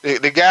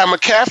 The guy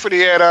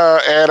McCaffrey at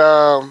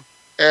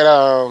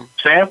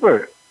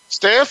Stanford.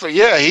 Stanford,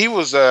 yeah, he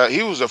was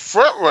a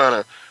front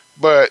runner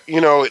But,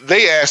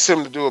 they asked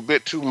him to do a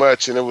bit too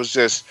much, and it was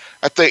just,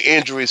 I think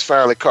injuries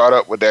finally caught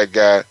up with that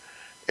guy.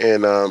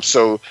 And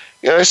so,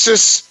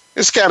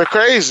 it's kind of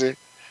crazy.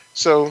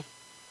 So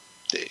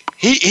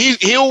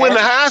he'll win the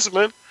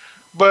Heisman,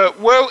 but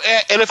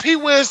and if he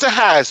wins the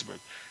Heisman,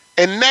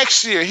 and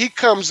next year he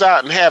comes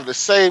out and have the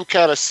same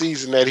kind of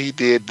season that he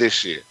did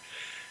this year,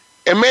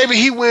 and maybe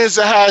he wins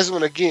the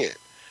Heisman again,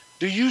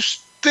 do you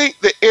think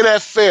the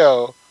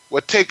NFL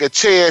would take a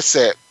chance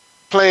at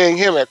playing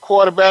him at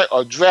quarterback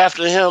or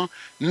drafting him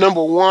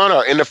number 1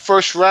 or in the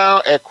first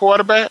round at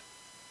quarterback?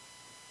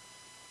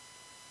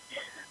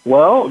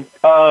 Well,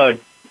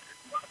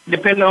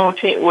 depending on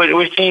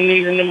which team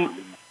needs him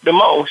the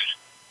most,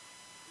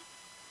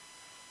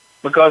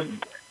 because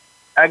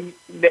I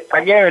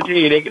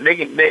guarantee you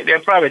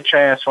they'll probably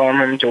transform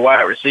him to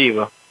wide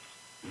receiver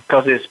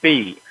because of his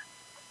speed,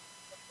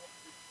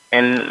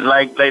 and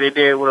like they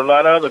did with a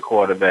lot of other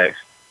quarterbacks.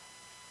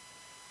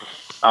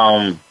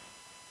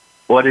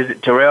 What is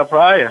it? Terrell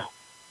Pryor.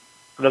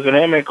 Look at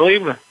him in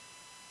Cleveland.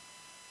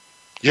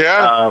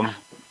 Yeah.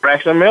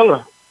 Braxton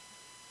Miller.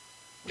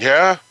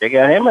 Yeah. They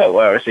got him at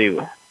wide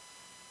receiver.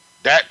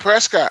 Dak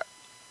Prescott.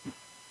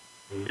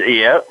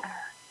 Yep.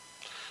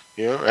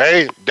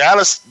 Hey,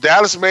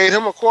 Dallas made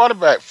him a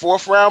quarterback,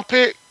 4th round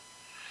pick.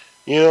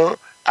 I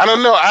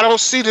don't know. I don't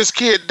see this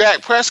kid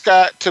Dak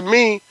Prescott. To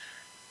me,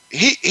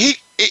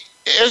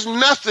 there's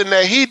nothing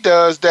that he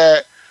does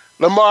that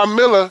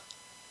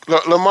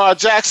Lamar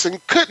Jackson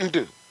couldn't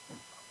do.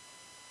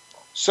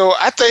 So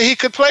I think he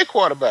could play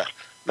quarterback.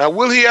 Now,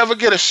 will he ever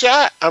get a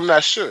shot? I'm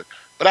not sure.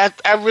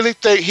 But I really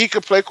think he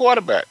could play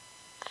quarterback.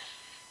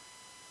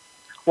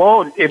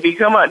 Well, if he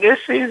come out this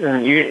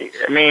season,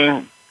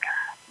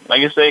 like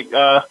you say,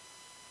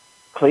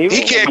 Cleveland.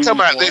 He can't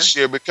come out this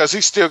year because he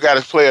still got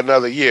to play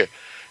another year.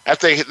 I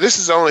think this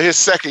is only his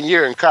 2nd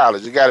year in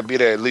college. He got to be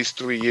there at least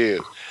 3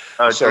 years.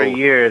 3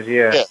 years,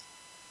 yeah.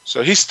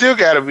 So he still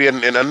got to be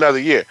in another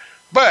year.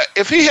 But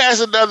if he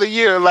has another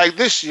year like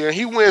this year,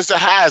 he wins the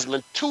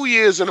Heisman 2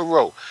 years in a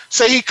row.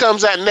 Say he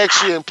comes out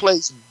next year and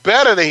plays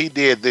better than he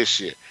did this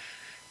year.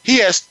 He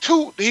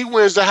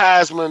wins the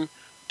Heisman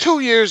 2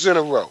 years in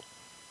a row.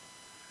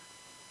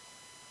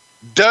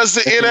 Does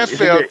the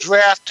NFL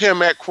draft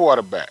him at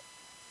quarterback?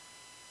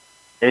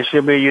 It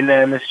should be a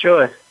unanimous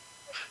choice.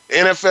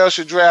 NFL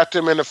should draft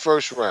him in the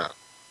 1st round.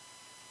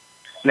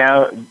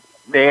 Now,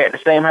 they're at the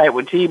same height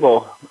with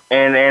Tebow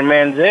and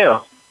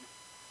Manziel.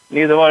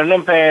 Neither one of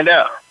them panned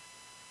out.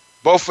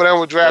 Both of them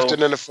were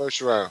drafted in the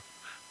 1st round.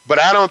 But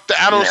I don't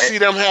see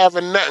them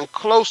having nothing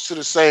close to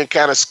the same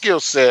kind of skill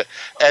set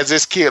as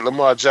this kid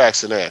Lamar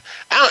Jackson had.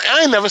 I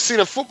ain't never seen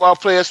a football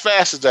play as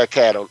fast as that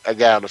guy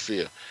on the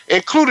field,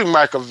 including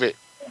Michael Vick.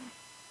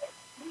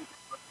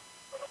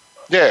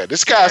 Yeah,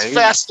 this guy's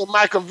faster than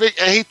Michael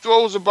Vick, and he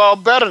throws the ball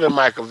better than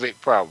Michael Vick,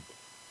 probably.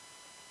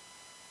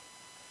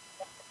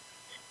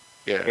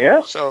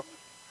 Yeah. So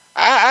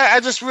I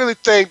just really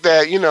think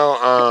that,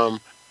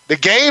 the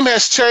game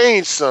has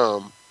changed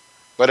some,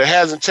 but it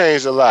hasn't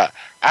changed a lot.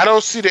 I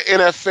don't see the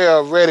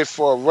NFL ready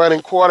for a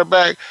running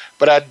quarterback,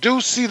 but I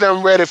do see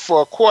them ready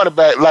for a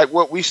quarterback like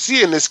what we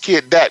see in this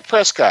kid, Dak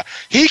Prescott.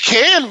 He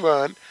can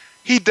run.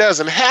 He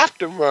doesn't have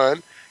to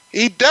run.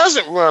 He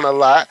doesn't run a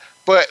lot,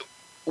 but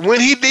when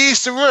he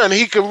needs to run,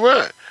 he can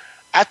run.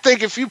 I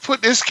think if you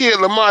put this kid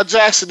Lamar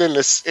Jackson in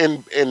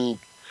the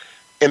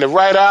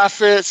right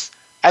offense,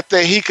 I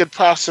think he could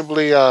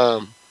possibly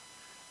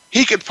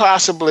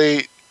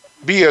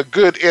be a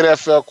good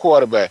NFL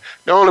quarterback.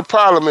 The only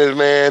problem is,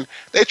 man,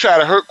 they try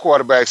to hurt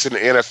quarterbacks in the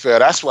NFL.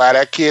 That's why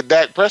that kid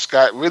Dak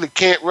Prescott really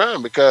can't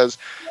run, because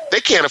they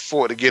can't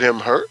afford to get him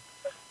hurt.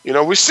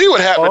 We see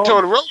what happened to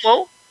Tony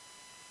Romo.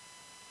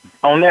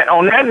 On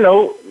that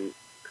note,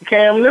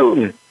 Cam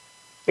Newton,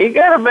 he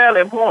got a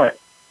valid point.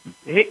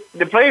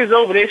 The players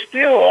over there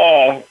still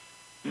are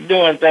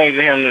doing things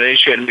to him that they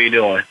shouldn't be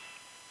doing.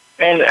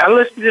 And I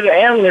listened to the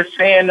analyst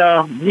saying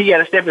he got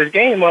to step his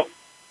game up.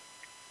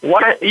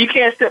 Why you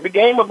can't step the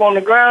game up on the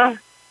ground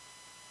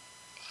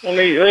when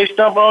they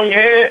stump on your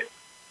head?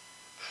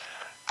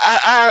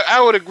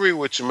 I would agree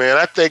with you, man.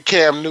 I think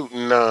Cam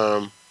Newton,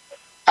 I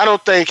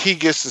don't think he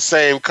gets the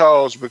same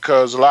calls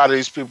because a lot of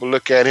these people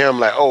look at him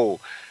like,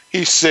 oh,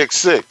 he's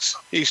 6'6",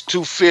 he's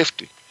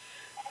 250.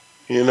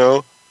 He's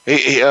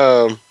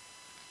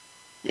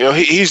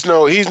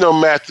no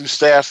Matthew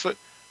Stafford.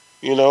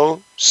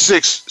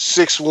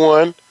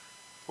 6'1",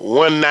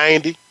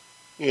 190.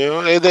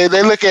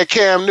 They look at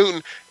Cam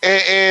Newton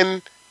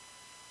and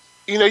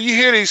you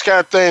hear these kind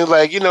of things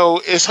like,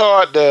 it's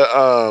hard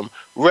to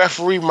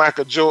referee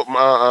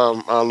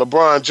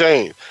LeBron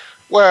James.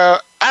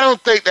 Well, I don't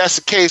think that's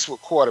the case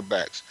with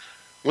quarterbacks.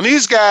 When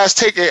these guys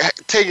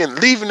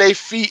leaving their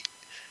feet,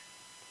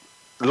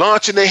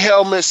 launching their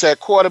helmets at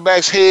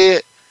quarterback's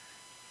head,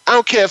 I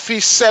don't care if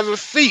he's 7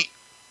 feet,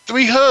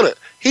 300.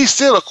 He's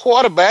still a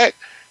quarterback.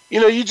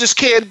 You just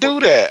can't do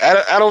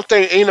that. I don't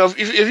think,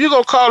 if you're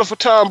going to call it for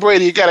Tom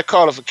Brady, you got to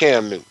call it for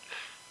Cam Newton.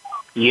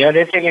 Yeah,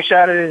 they're taking a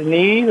shot at his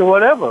knees or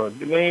whatever.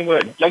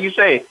 But like you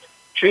say,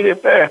 treat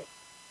it fair.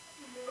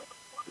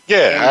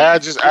 Yeah,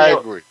 I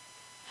agree.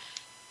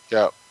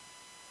 Yep.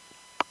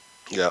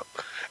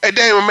 Hey,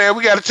 Damon, man,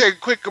 we got to take a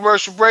quick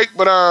commercial break,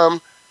 but I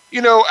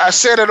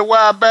said it a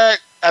while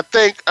back. I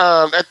think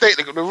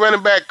the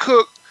running back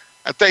Cook,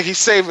 I think he's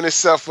saving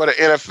himself for the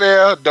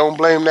NFL. Don't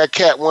blame that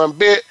cat one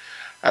bit.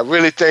 I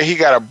really think he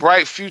got a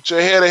bright future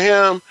ahead of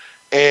him,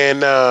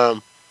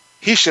 and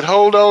he should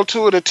hold on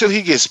to it until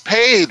he gets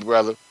paid,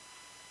 brother.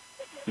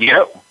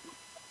 Yep.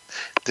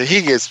 Till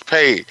he gets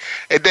paid.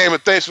 Hey, Damon,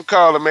 thanks for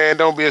calling, man.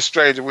 Don't be a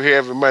stranger. We're here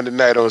every Monday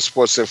night on the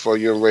Sports Info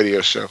UM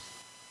radio show.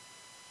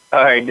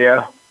 All right,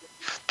 Dale.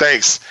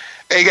 Thanks.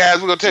 Hey, guys,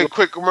 we're going to take a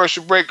quick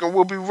commercial break, and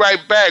we'll be right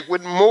back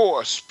with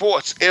more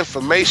sports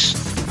information.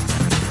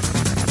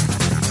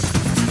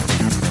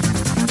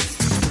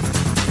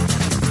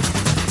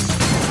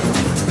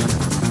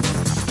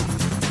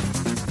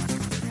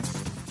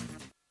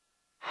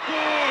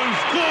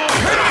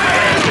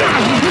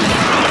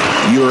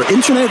 Your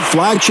internet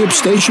flagship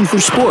station for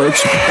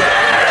sports.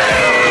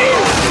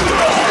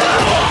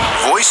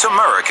 Voice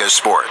America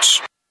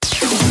Sports.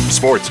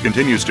 Sports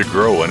continues to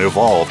grow and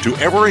evolve to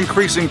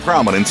ever-increasing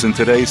prominence in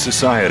today's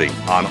society.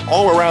 On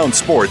All Around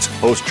Sports,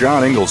 host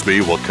John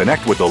Inglesby will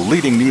connect with the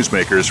leading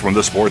newsmakers from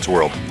the sports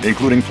world,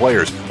 including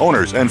players,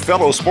 owners, and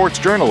fellow sports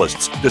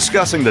journalists,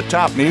 discussing the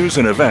top news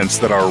and events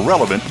that are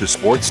relevant to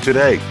sports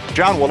today.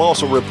 John will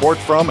also report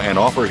from and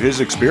offer his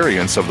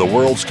experience of the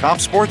world's top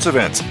sports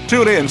events.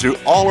 Tune in to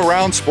All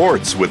Around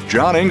Sports with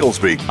John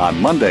Inglesby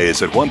on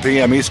Mondays at 1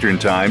 p.m. Eastern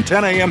Time,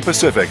 10 a.m.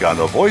 Pacific on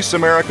the Voice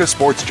America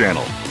Sports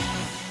Channel.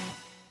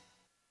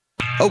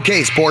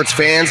 Okay, sports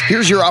fans,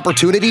 here's your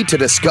opportunity to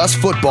discuss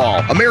football,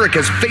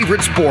 America's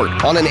favorite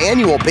sport. On an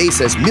annual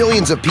basis,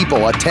 millions of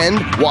people attend,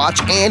 watch,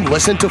 and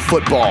listen to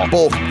football,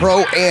 both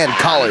pro and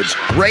college.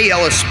 Ray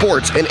Ellis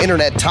Sports, an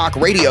internet talk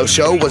radio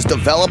show, was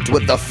developed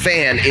with the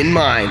fan in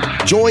mind.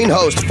 Join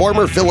host,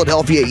 former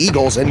Philadelphia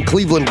Eagles and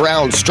Cleveland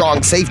Browns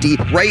strong safety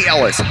Ray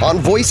Ellis on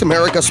Voice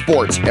America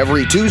Sports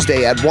every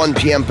Tuesday at 1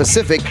 p.m.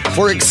 Pacific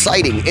for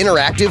exciting,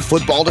 interactive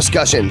football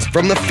discussions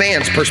from the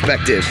fans'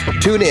 perspective.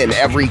 Tune in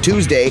every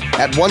Tuesday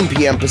at 1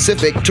 p.m.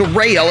 Pacific to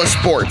Ray Ellis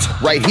Sports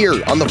right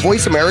here on the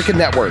Voice America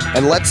Network,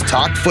 and let's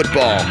talk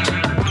football.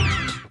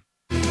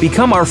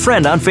 Become our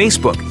friend on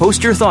Facebook.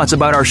 Post your thoughts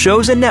about our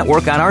shows and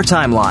network on our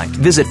timeline.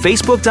 Visit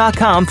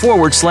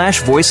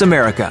facebook.com/Voice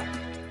America.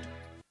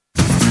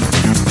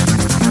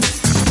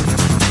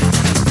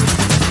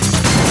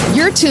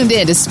 You're tuned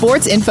in to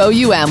Sports Info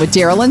UM with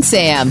Daryl and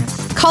Sam.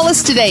 Call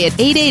us today at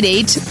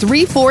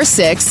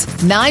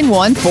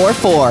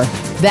 888-346-9144.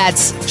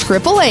 That's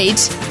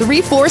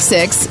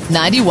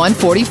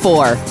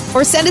 888-346-9144.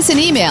 Or send us an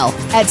email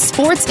at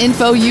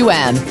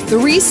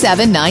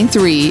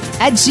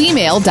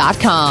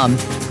sportsinfoum3793@gmail.com.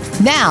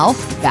 Now,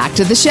 back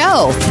to the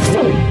show.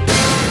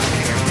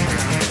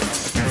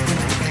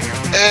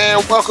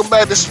 And welcome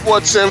back to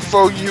Sports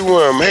Info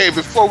UM. Hey,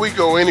 before we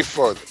go any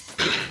further,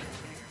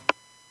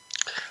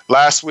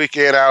 last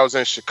weekend I was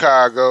in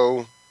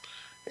Chicago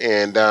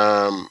and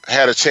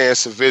had a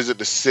chance to visit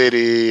the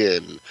city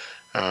and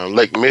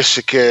Lake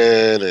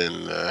Michigan,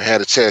 and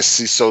had a chance to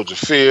see Soldier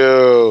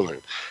Field.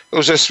 And it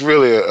was just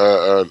really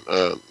a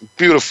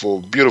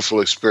beautiful,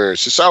 beautiful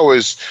experience.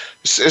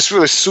 It's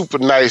really super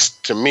nice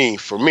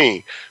for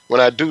me,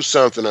 when I do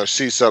something or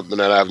see something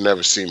that I've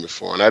never seen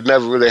before. And I've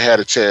never really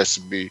had a chance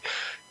to be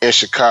in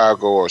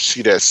Chicago or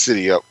see that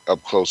city up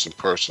close and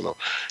personal.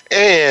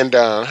 And,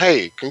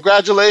 hey,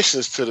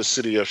 congratulations to the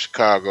city of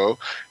Chicago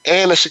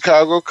and the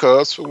Chicago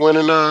Cubs for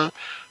winning the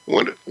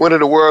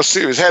World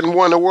Series. Hadn't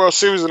won the World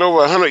Series in over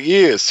 100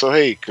 years. So,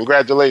 hey,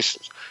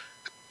 congratulations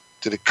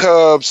to the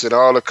Cubs and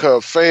all the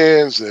Cubs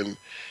fans. And,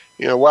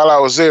 while I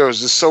was there was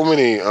just so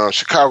many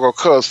Chicago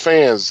Cubs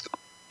fans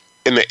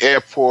in the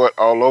airport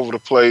all over the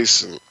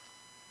place. And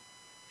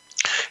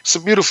it's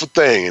a beautiful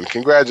thing. And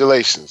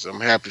congratulations.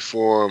 I'm happy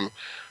for them.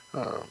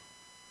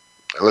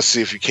 Let's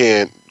see if you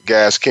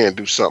guys can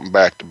do something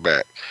back to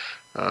back.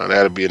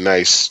 That'll be a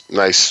nice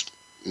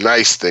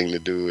thing to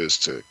do, is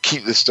to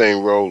keep this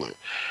thing rolling.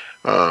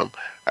 I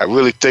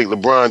really think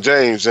LeBron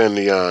James and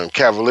the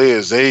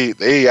Cavaliers,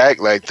 they act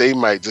like they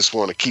might just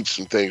want to keep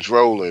some things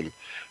rolling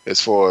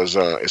as far as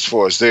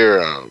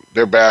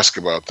their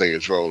basketball thing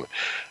is rolling.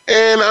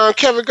 And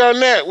Kevin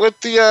Garnett with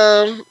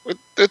the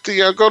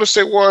Golden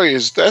State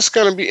Warriors, that's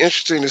going to be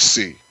interesting to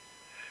see.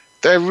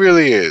 That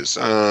really is.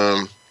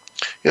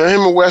 Him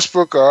and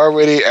Westbrook are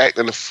already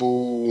acting a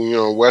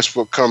fool.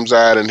 Westbrook comes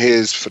out in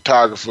his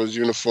photographer's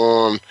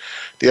uniform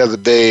the other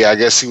day. I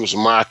guess he was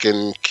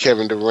mocking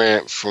Kevin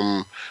Durant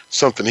from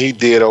something he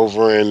did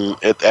over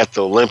at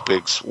the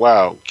Olympics.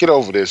 Wow, get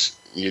over this,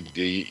 you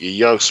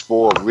young,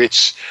 spoiled,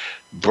 rich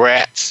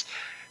brats.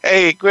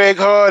 Hey, Greg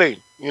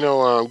Hardy.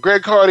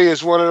 Greg Hardy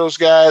is one of those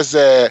guys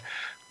that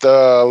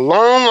the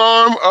long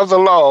arm of the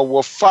law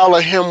will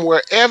follow him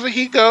wherever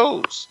he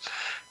goes.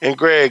 And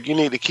Greg, you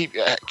need to keep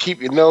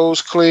your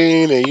nose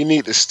clean, and you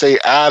need to stay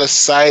out of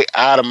sight,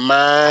 out of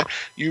mind.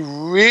 You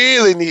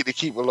really need to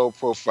keep a low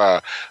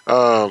profile.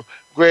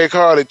 Greg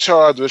Hardy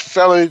charged with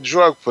felony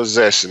drug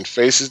possession,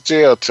 faces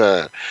jail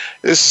time.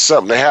 This is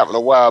something that happened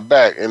a while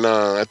back, and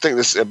I think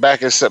this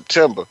back in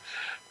September.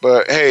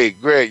 But hey,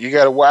 Greg, you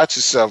got to watch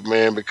yourself,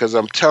 man, because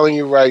I'm telling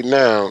you right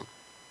now,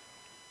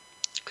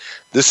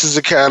 this is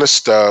the kind of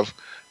stuff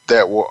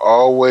that will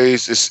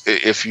always,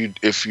 if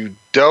you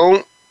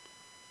don't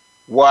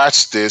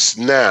watch this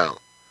now,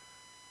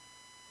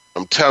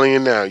 I'm telling you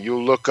now,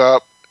 you'll look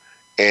up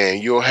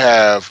and you'll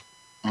have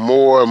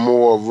more and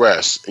more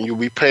arrests, and you'll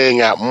be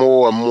paying out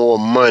more and more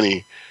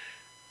money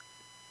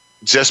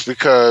just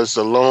because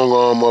the long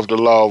arm of the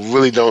law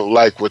really don't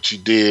like what you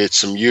did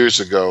some years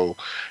ago.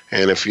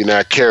 And if you're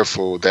not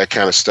careful, that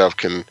kind of stuff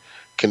can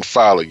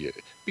follow you.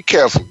 Be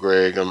careful,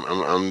 Greg.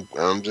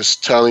 I'm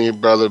just telling you,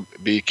 brother,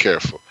 be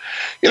careful.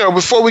 You know,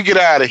 before we get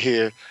out of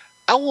here,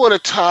 I want to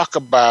talk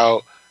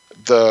about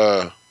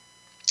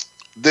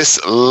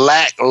this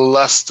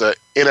lackluster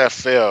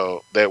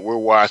NFL that we're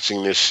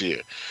watching this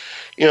year.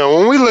 You know,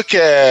 when we look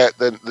at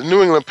the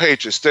New England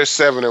Patriots, they're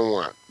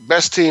 7-1,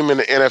 best team in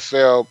the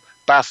NFL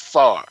by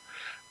far,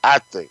 I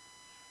think.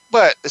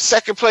 But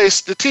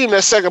the team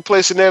that's second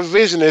place in their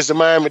division is the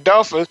Miami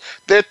Dolphins.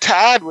 They're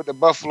tied with the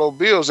Buffalo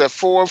Bills at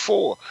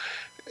 4-4.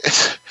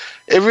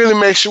 It really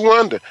makes you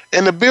wonder.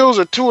 And the Bills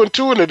are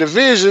 2-2 in the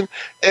division,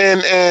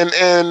 and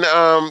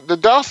the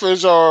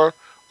Dolphins are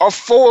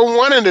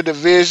 4-1 in the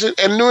division,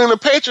 and New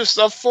England Patriots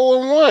are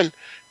 4-1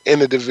 in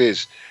the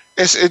division.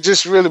 It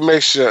just really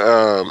makes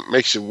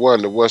you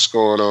wonder what's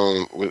going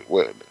on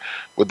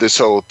with this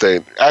whole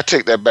thing. I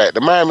take that back. The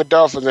Miami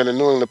Dolphins and the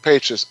New England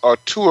Patriots are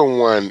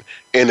 2-1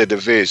 in the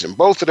division.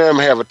 Both of them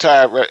have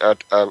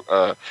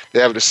they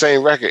have the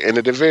same record in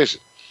the division,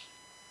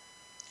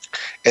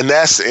 and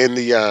that's in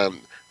the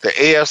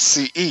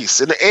AFC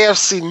East. In the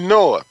AFC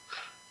North,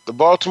 the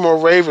Baltimore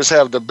Ravens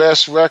have the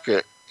best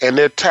record, and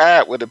they're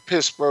tied with the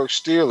Pittsburgh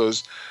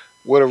Steelers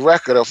with a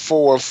record of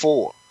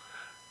 4-4.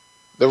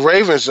 The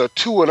Ravens are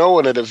 2-0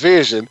 in the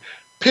division.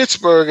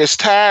 Pittsburgh is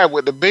tied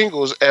with the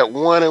Bengals at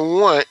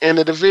 1-1 in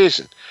the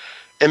division.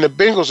 And the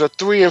Bengals are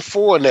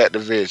 3-4 in that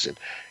division.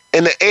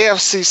 In the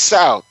AFC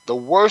South, the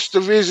worst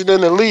division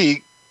in the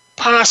league,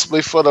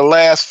 possibly for the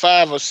last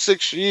 5 or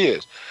 6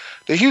 years,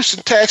 the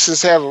Houston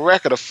Texans have a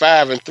record of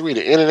 5-3.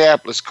 The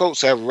Indianapolis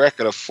Colts have a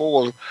record of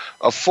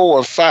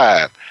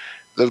 4-5.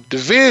 In the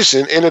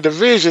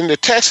division, the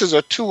Texans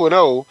are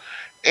 2-0,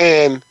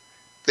 and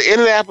the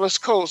Indianapolis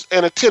Colts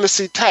and the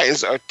Tennessee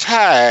Titans are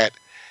tied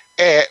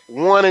at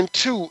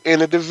 1-2 in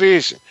the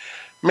division.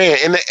 Man,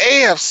 in the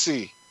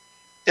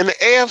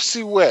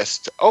AFC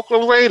West, the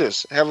Oakland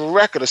Raiders have a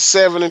record of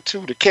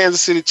 7-2. The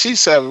Kansas City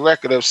Chiefs have a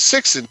record of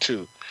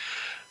 6-2.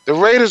 The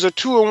Raiders are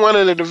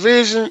 2-1 in the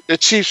division. The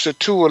Chiefs are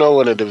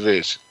 2-0 in the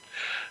division.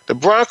 The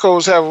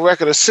Broncos have a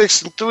record of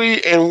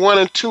 6-3 and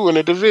 1-2 in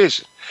the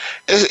division.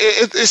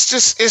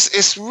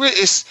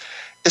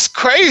 It's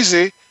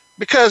crazy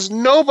because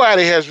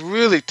nobody has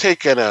really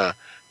taken a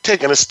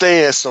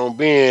stance on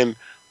being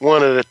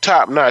one of the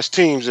top-notch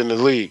teams in the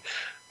league.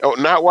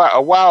 A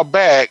while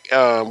back,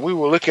 we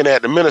were looking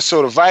at the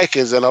Minnesota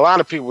Vikings, and a lot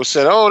of people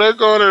said, "Oh, they're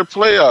going to the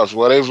playoffs."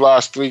 Well, they've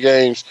lost 3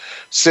 games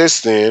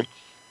since then,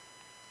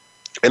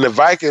 and the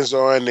Vikings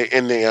are in the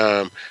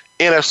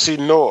NFC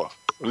North.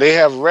 They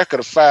have a record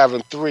of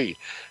 5-3.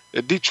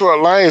 The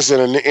Detroit Lions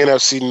in the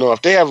NFC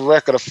North, they have a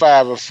record of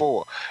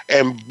 5-4,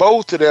 and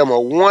both of them are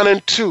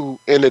 1-2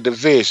 in the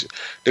division.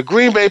 The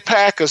Green Bay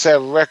Packers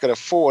have a record of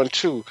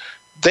 4-2.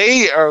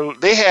 They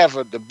have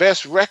the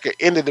best record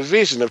in the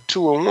division of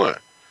 2-1.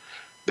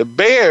 The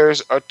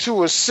Bears are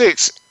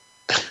 2-6.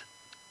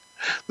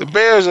 The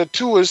Bears are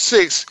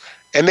 2-6,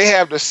 and they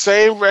have the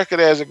same record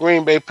as the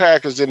Green Bay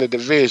Packers in the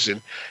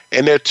division,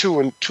 and they're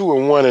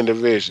 2-1 in the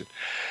division.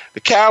 The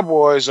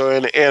Cowboys are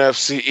in the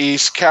NFC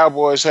East.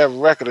 Cowboys have a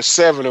record of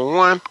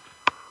 7-1,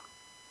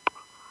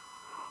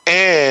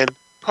 and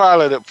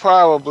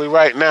probably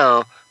right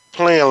now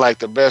playing like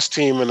the best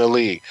team in the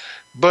league.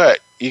 But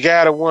you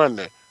gotta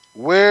wonder,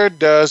 where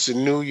does the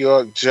New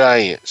York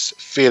Giants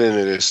fit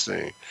into this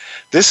thing?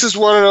 This is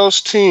one of those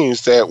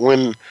teams that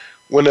when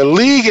the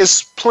league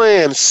is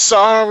playing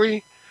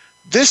sorry,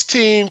 this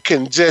team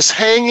can just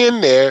hang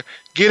in there,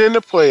 get in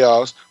the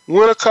playoffs,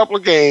 win a couple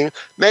of games.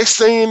 Next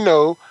thing you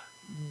know,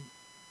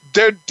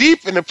 they're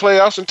deep in the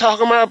playoffs and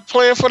talking about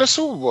playing for the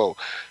Super Bowl.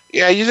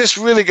 Yeah, you just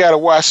really got to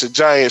watch the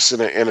Giants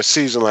in a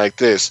season like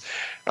this.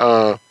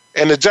 And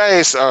the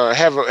Giants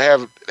have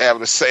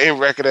the same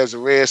record as the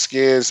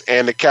Redskins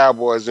and the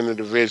Cowboys in the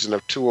division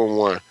of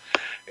 2-1.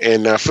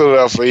 And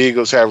Philadelphia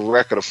Eagles have a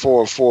record of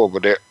 4-4,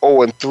 but they're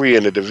 0-3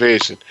 in the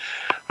division.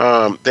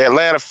 The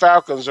Atlanta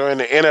Falcons are in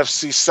the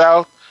NFC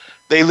South.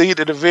 They lead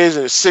the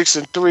division at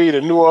 6-3.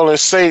 The New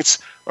Orleans Saints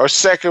are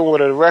second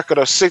with a record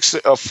of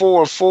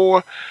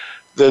 4-4.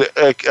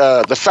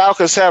 The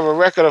Falcons have a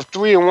record of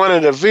 3-1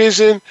 in the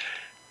division,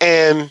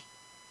 and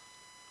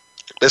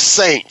the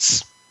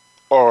Saints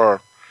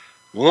are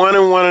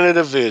 1-1 in the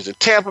division.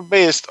 Tampa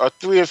Bay are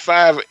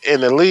 3-5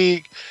 in the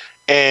league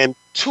and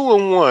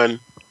 2-1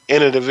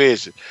 in the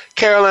division.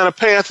 Carolina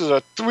Panthers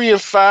are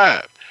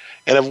 3-5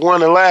 and have won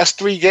the last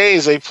 3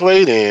 games they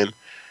played in.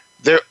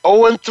 They're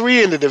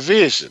 0-3 in the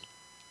division,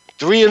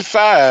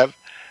 3-5.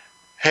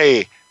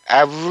 Hey,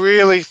 I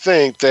really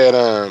think that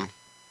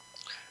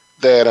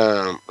that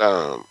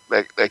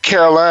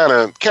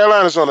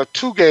Carolina's on a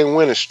 2-game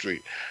winning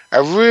streak. I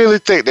really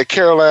think that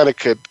Carolina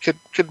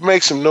could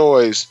make some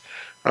noise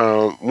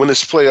when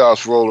this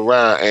playoffs roll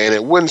around, and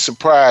it wouldn't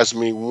surprise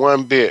me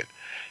one bit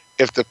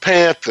if the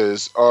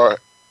Panthers are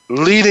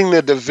leading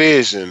the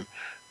division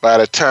by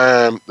the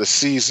time the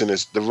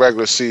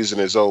regular season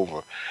is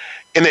over.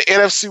 In the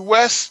NFC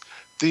West,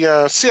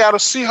 the Seattle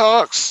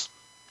Seahawks.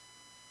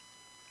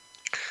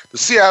 The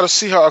Seattle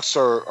Seahawks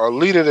are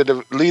leading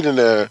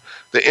the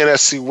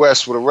NFC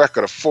West with a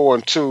record of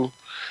 4-2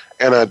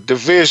 and a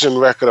division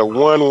record of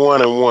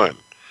 1-1-1.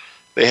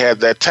 They had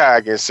that tie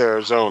against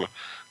Arizona.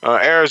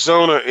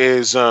 Arizona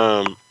is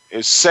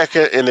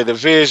second in the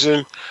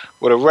division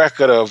with a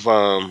record of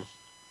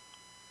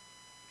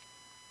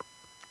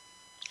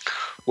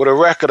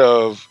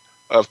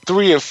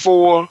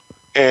 3-4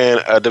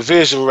 and a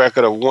division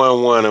record of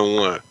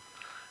 1-1-1.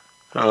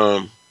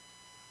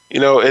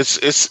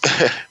 It's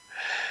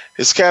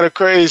it's kind of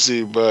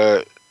crazy,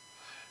 but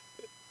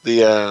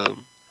the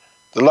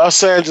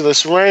Los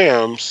Angeles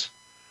Rams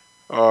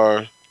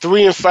are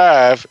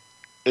 3-5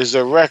 is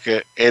their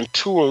record and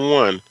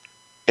 2-1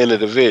 in the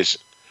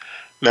division.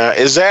 Now,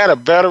 is that a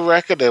better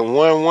record than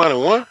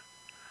 1-1-1?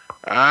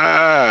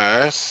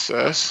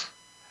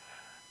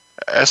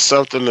 That's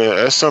something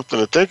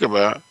to think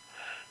about,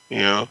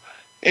 And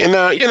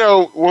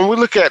when we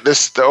look at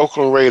the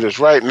Oakland Raiders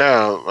right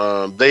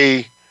now,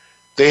 they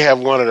have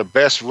one of the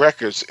best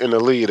records in the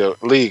league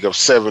of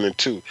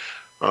 7-2.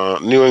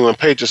 New England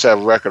Patriots have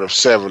a record of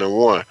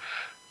 7-1,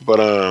 but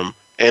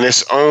and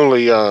it's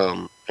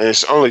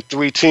only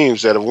 3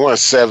 teams that have won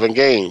 7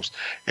 games,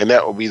 and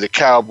that will be the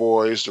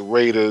Cowboys, the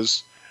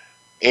Raiders,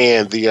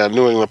 and the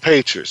New England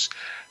Patriots.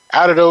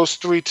 Out of those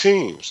 3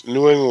 teams,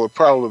 New England would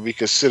probably be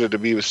considered to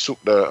be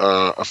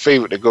a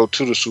favorite to go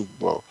to the Super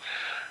Bowl.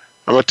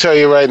 I'm gonna tell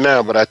you right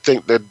now, but I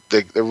think that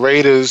the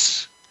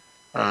Raiders,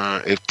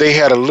 if they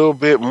had a little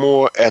bit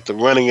more at the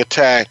running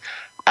attack,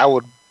 I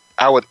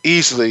would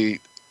easily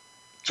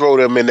throw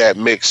them in that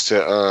mix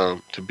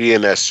to be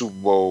in that Super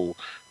Bowl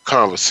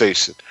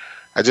conversation.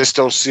 I just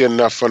don't see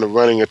enough from the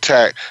running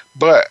attack.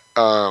 But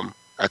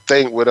I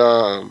think with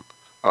the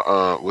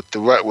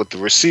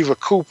receiver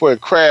Cooper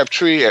and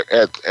Crabtree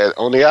at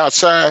on the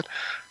outside,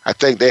 I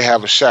think they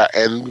have a shot.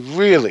 And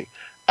really,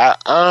 I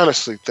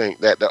honestly think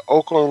that the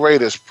Oakland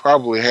Raiders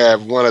probably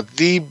have one of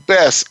the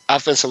best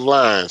offensive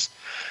lines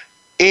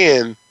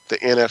in the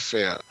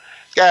NFL.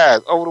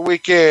 Guys, over the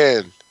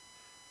weekend,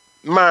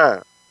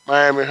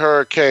 Miami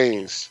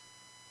Hurricanes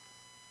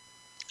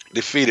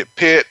defeated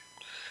Pitt.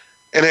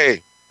 And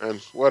hey,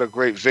 what a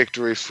great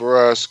victory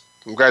for us.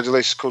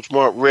 Congratulations, Coach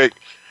Mark Richt.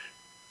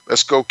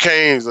 Let's go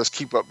Canes. Let's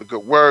keep up the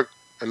good work.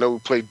 I know we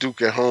play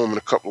Duke at home in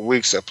a couple of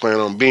weeks. I plan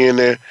on being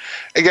there.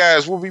 Hey,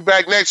 guys, we'll be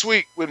back next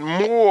week with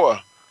more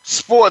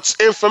sports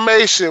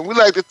information. We'd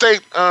like to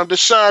thank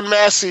Deshaun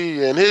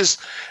Massey and his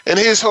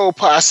whole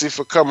posse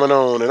for coming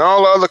on, and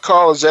all the other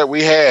callers that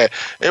we had.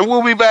 And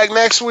we'll be back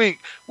next week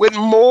with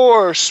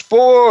more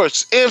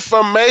sports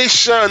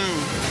information.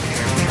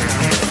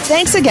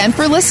 Thanks again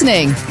for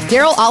listening.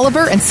 Daryl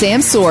Oliver and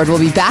Sam Sword will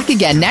be back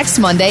again next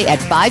Monday at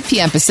 5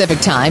 p.m. Pacific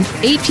Time,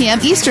 8 p.m.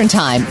 Eastern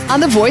Time on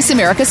the Voice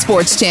America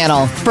Sports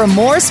Channel for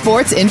more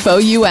Sports Info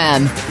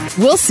UM.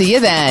 We'll see you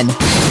then.